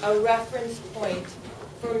 a reference point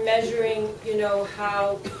for measuring,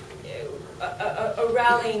 how, a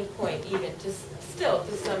rallying point even, still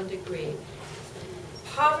to some degree.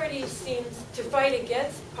 Poverty seems, to fight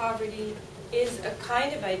against poverty is a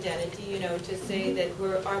kind of identity, to say that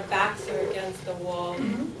our backs are against the wall,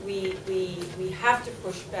 we have to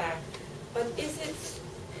push back. But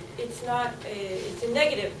it's not, it's a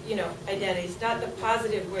negative, identity. It's not the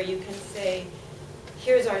positive where you can say,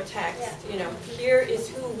 here's our text, here is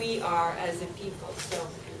who we are as a people. So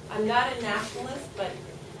I'm not a nationalist, but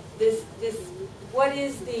what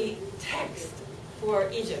is the text for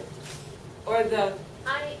Egypt? Or the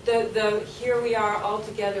here we are all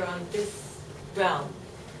together on this realm.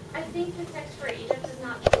 I think the text for Egypt is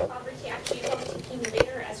not just poverty. Actually, poverty came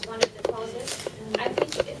later as one of the causes. I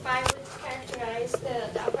think if I would characterize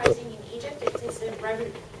the uprising in Egypt, it is a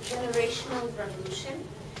generational revolution,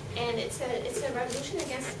 and it's a revolution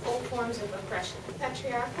against all forms of oppression: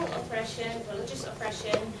 patriarchal oppression, religious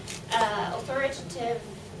oppression, authoritative,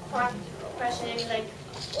 corrupt oppression, like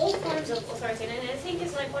all forms of authority. And I think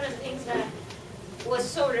it's like one of the things that was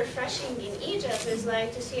so refreshing in Egypt is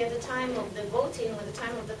like to see at the time of the voting, when the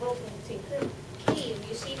time of the voting came,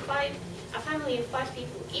 you see a family of 5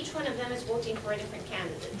 people, each one of them is voting for a different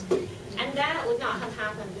candidate. And that would not have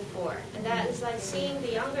happened before. And that is like seeing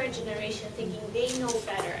the younger generation thinking they know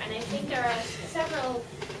better. And I think there are several,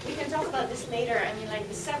 we can talk about this later,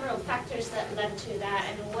 the several factors that led to that,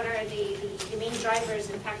 and what are the main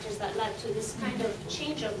drivers and factors that led to this kind of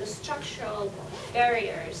change of the structural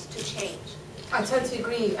barriers to change. I totally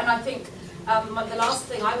agree, and I think the last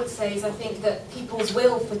thing I would say is I think that people's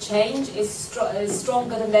will for change is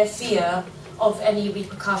stronger than their fear of any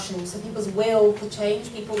repercussions. So people's will for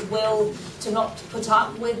change, people's will to not put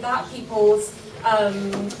up with that, people's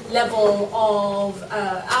level of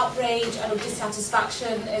outrage and of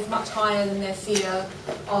dissatisfaction is much higher than their fear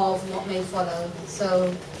of what may follow.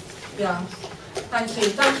 So, yeah, thank you.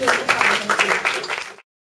 Thank you.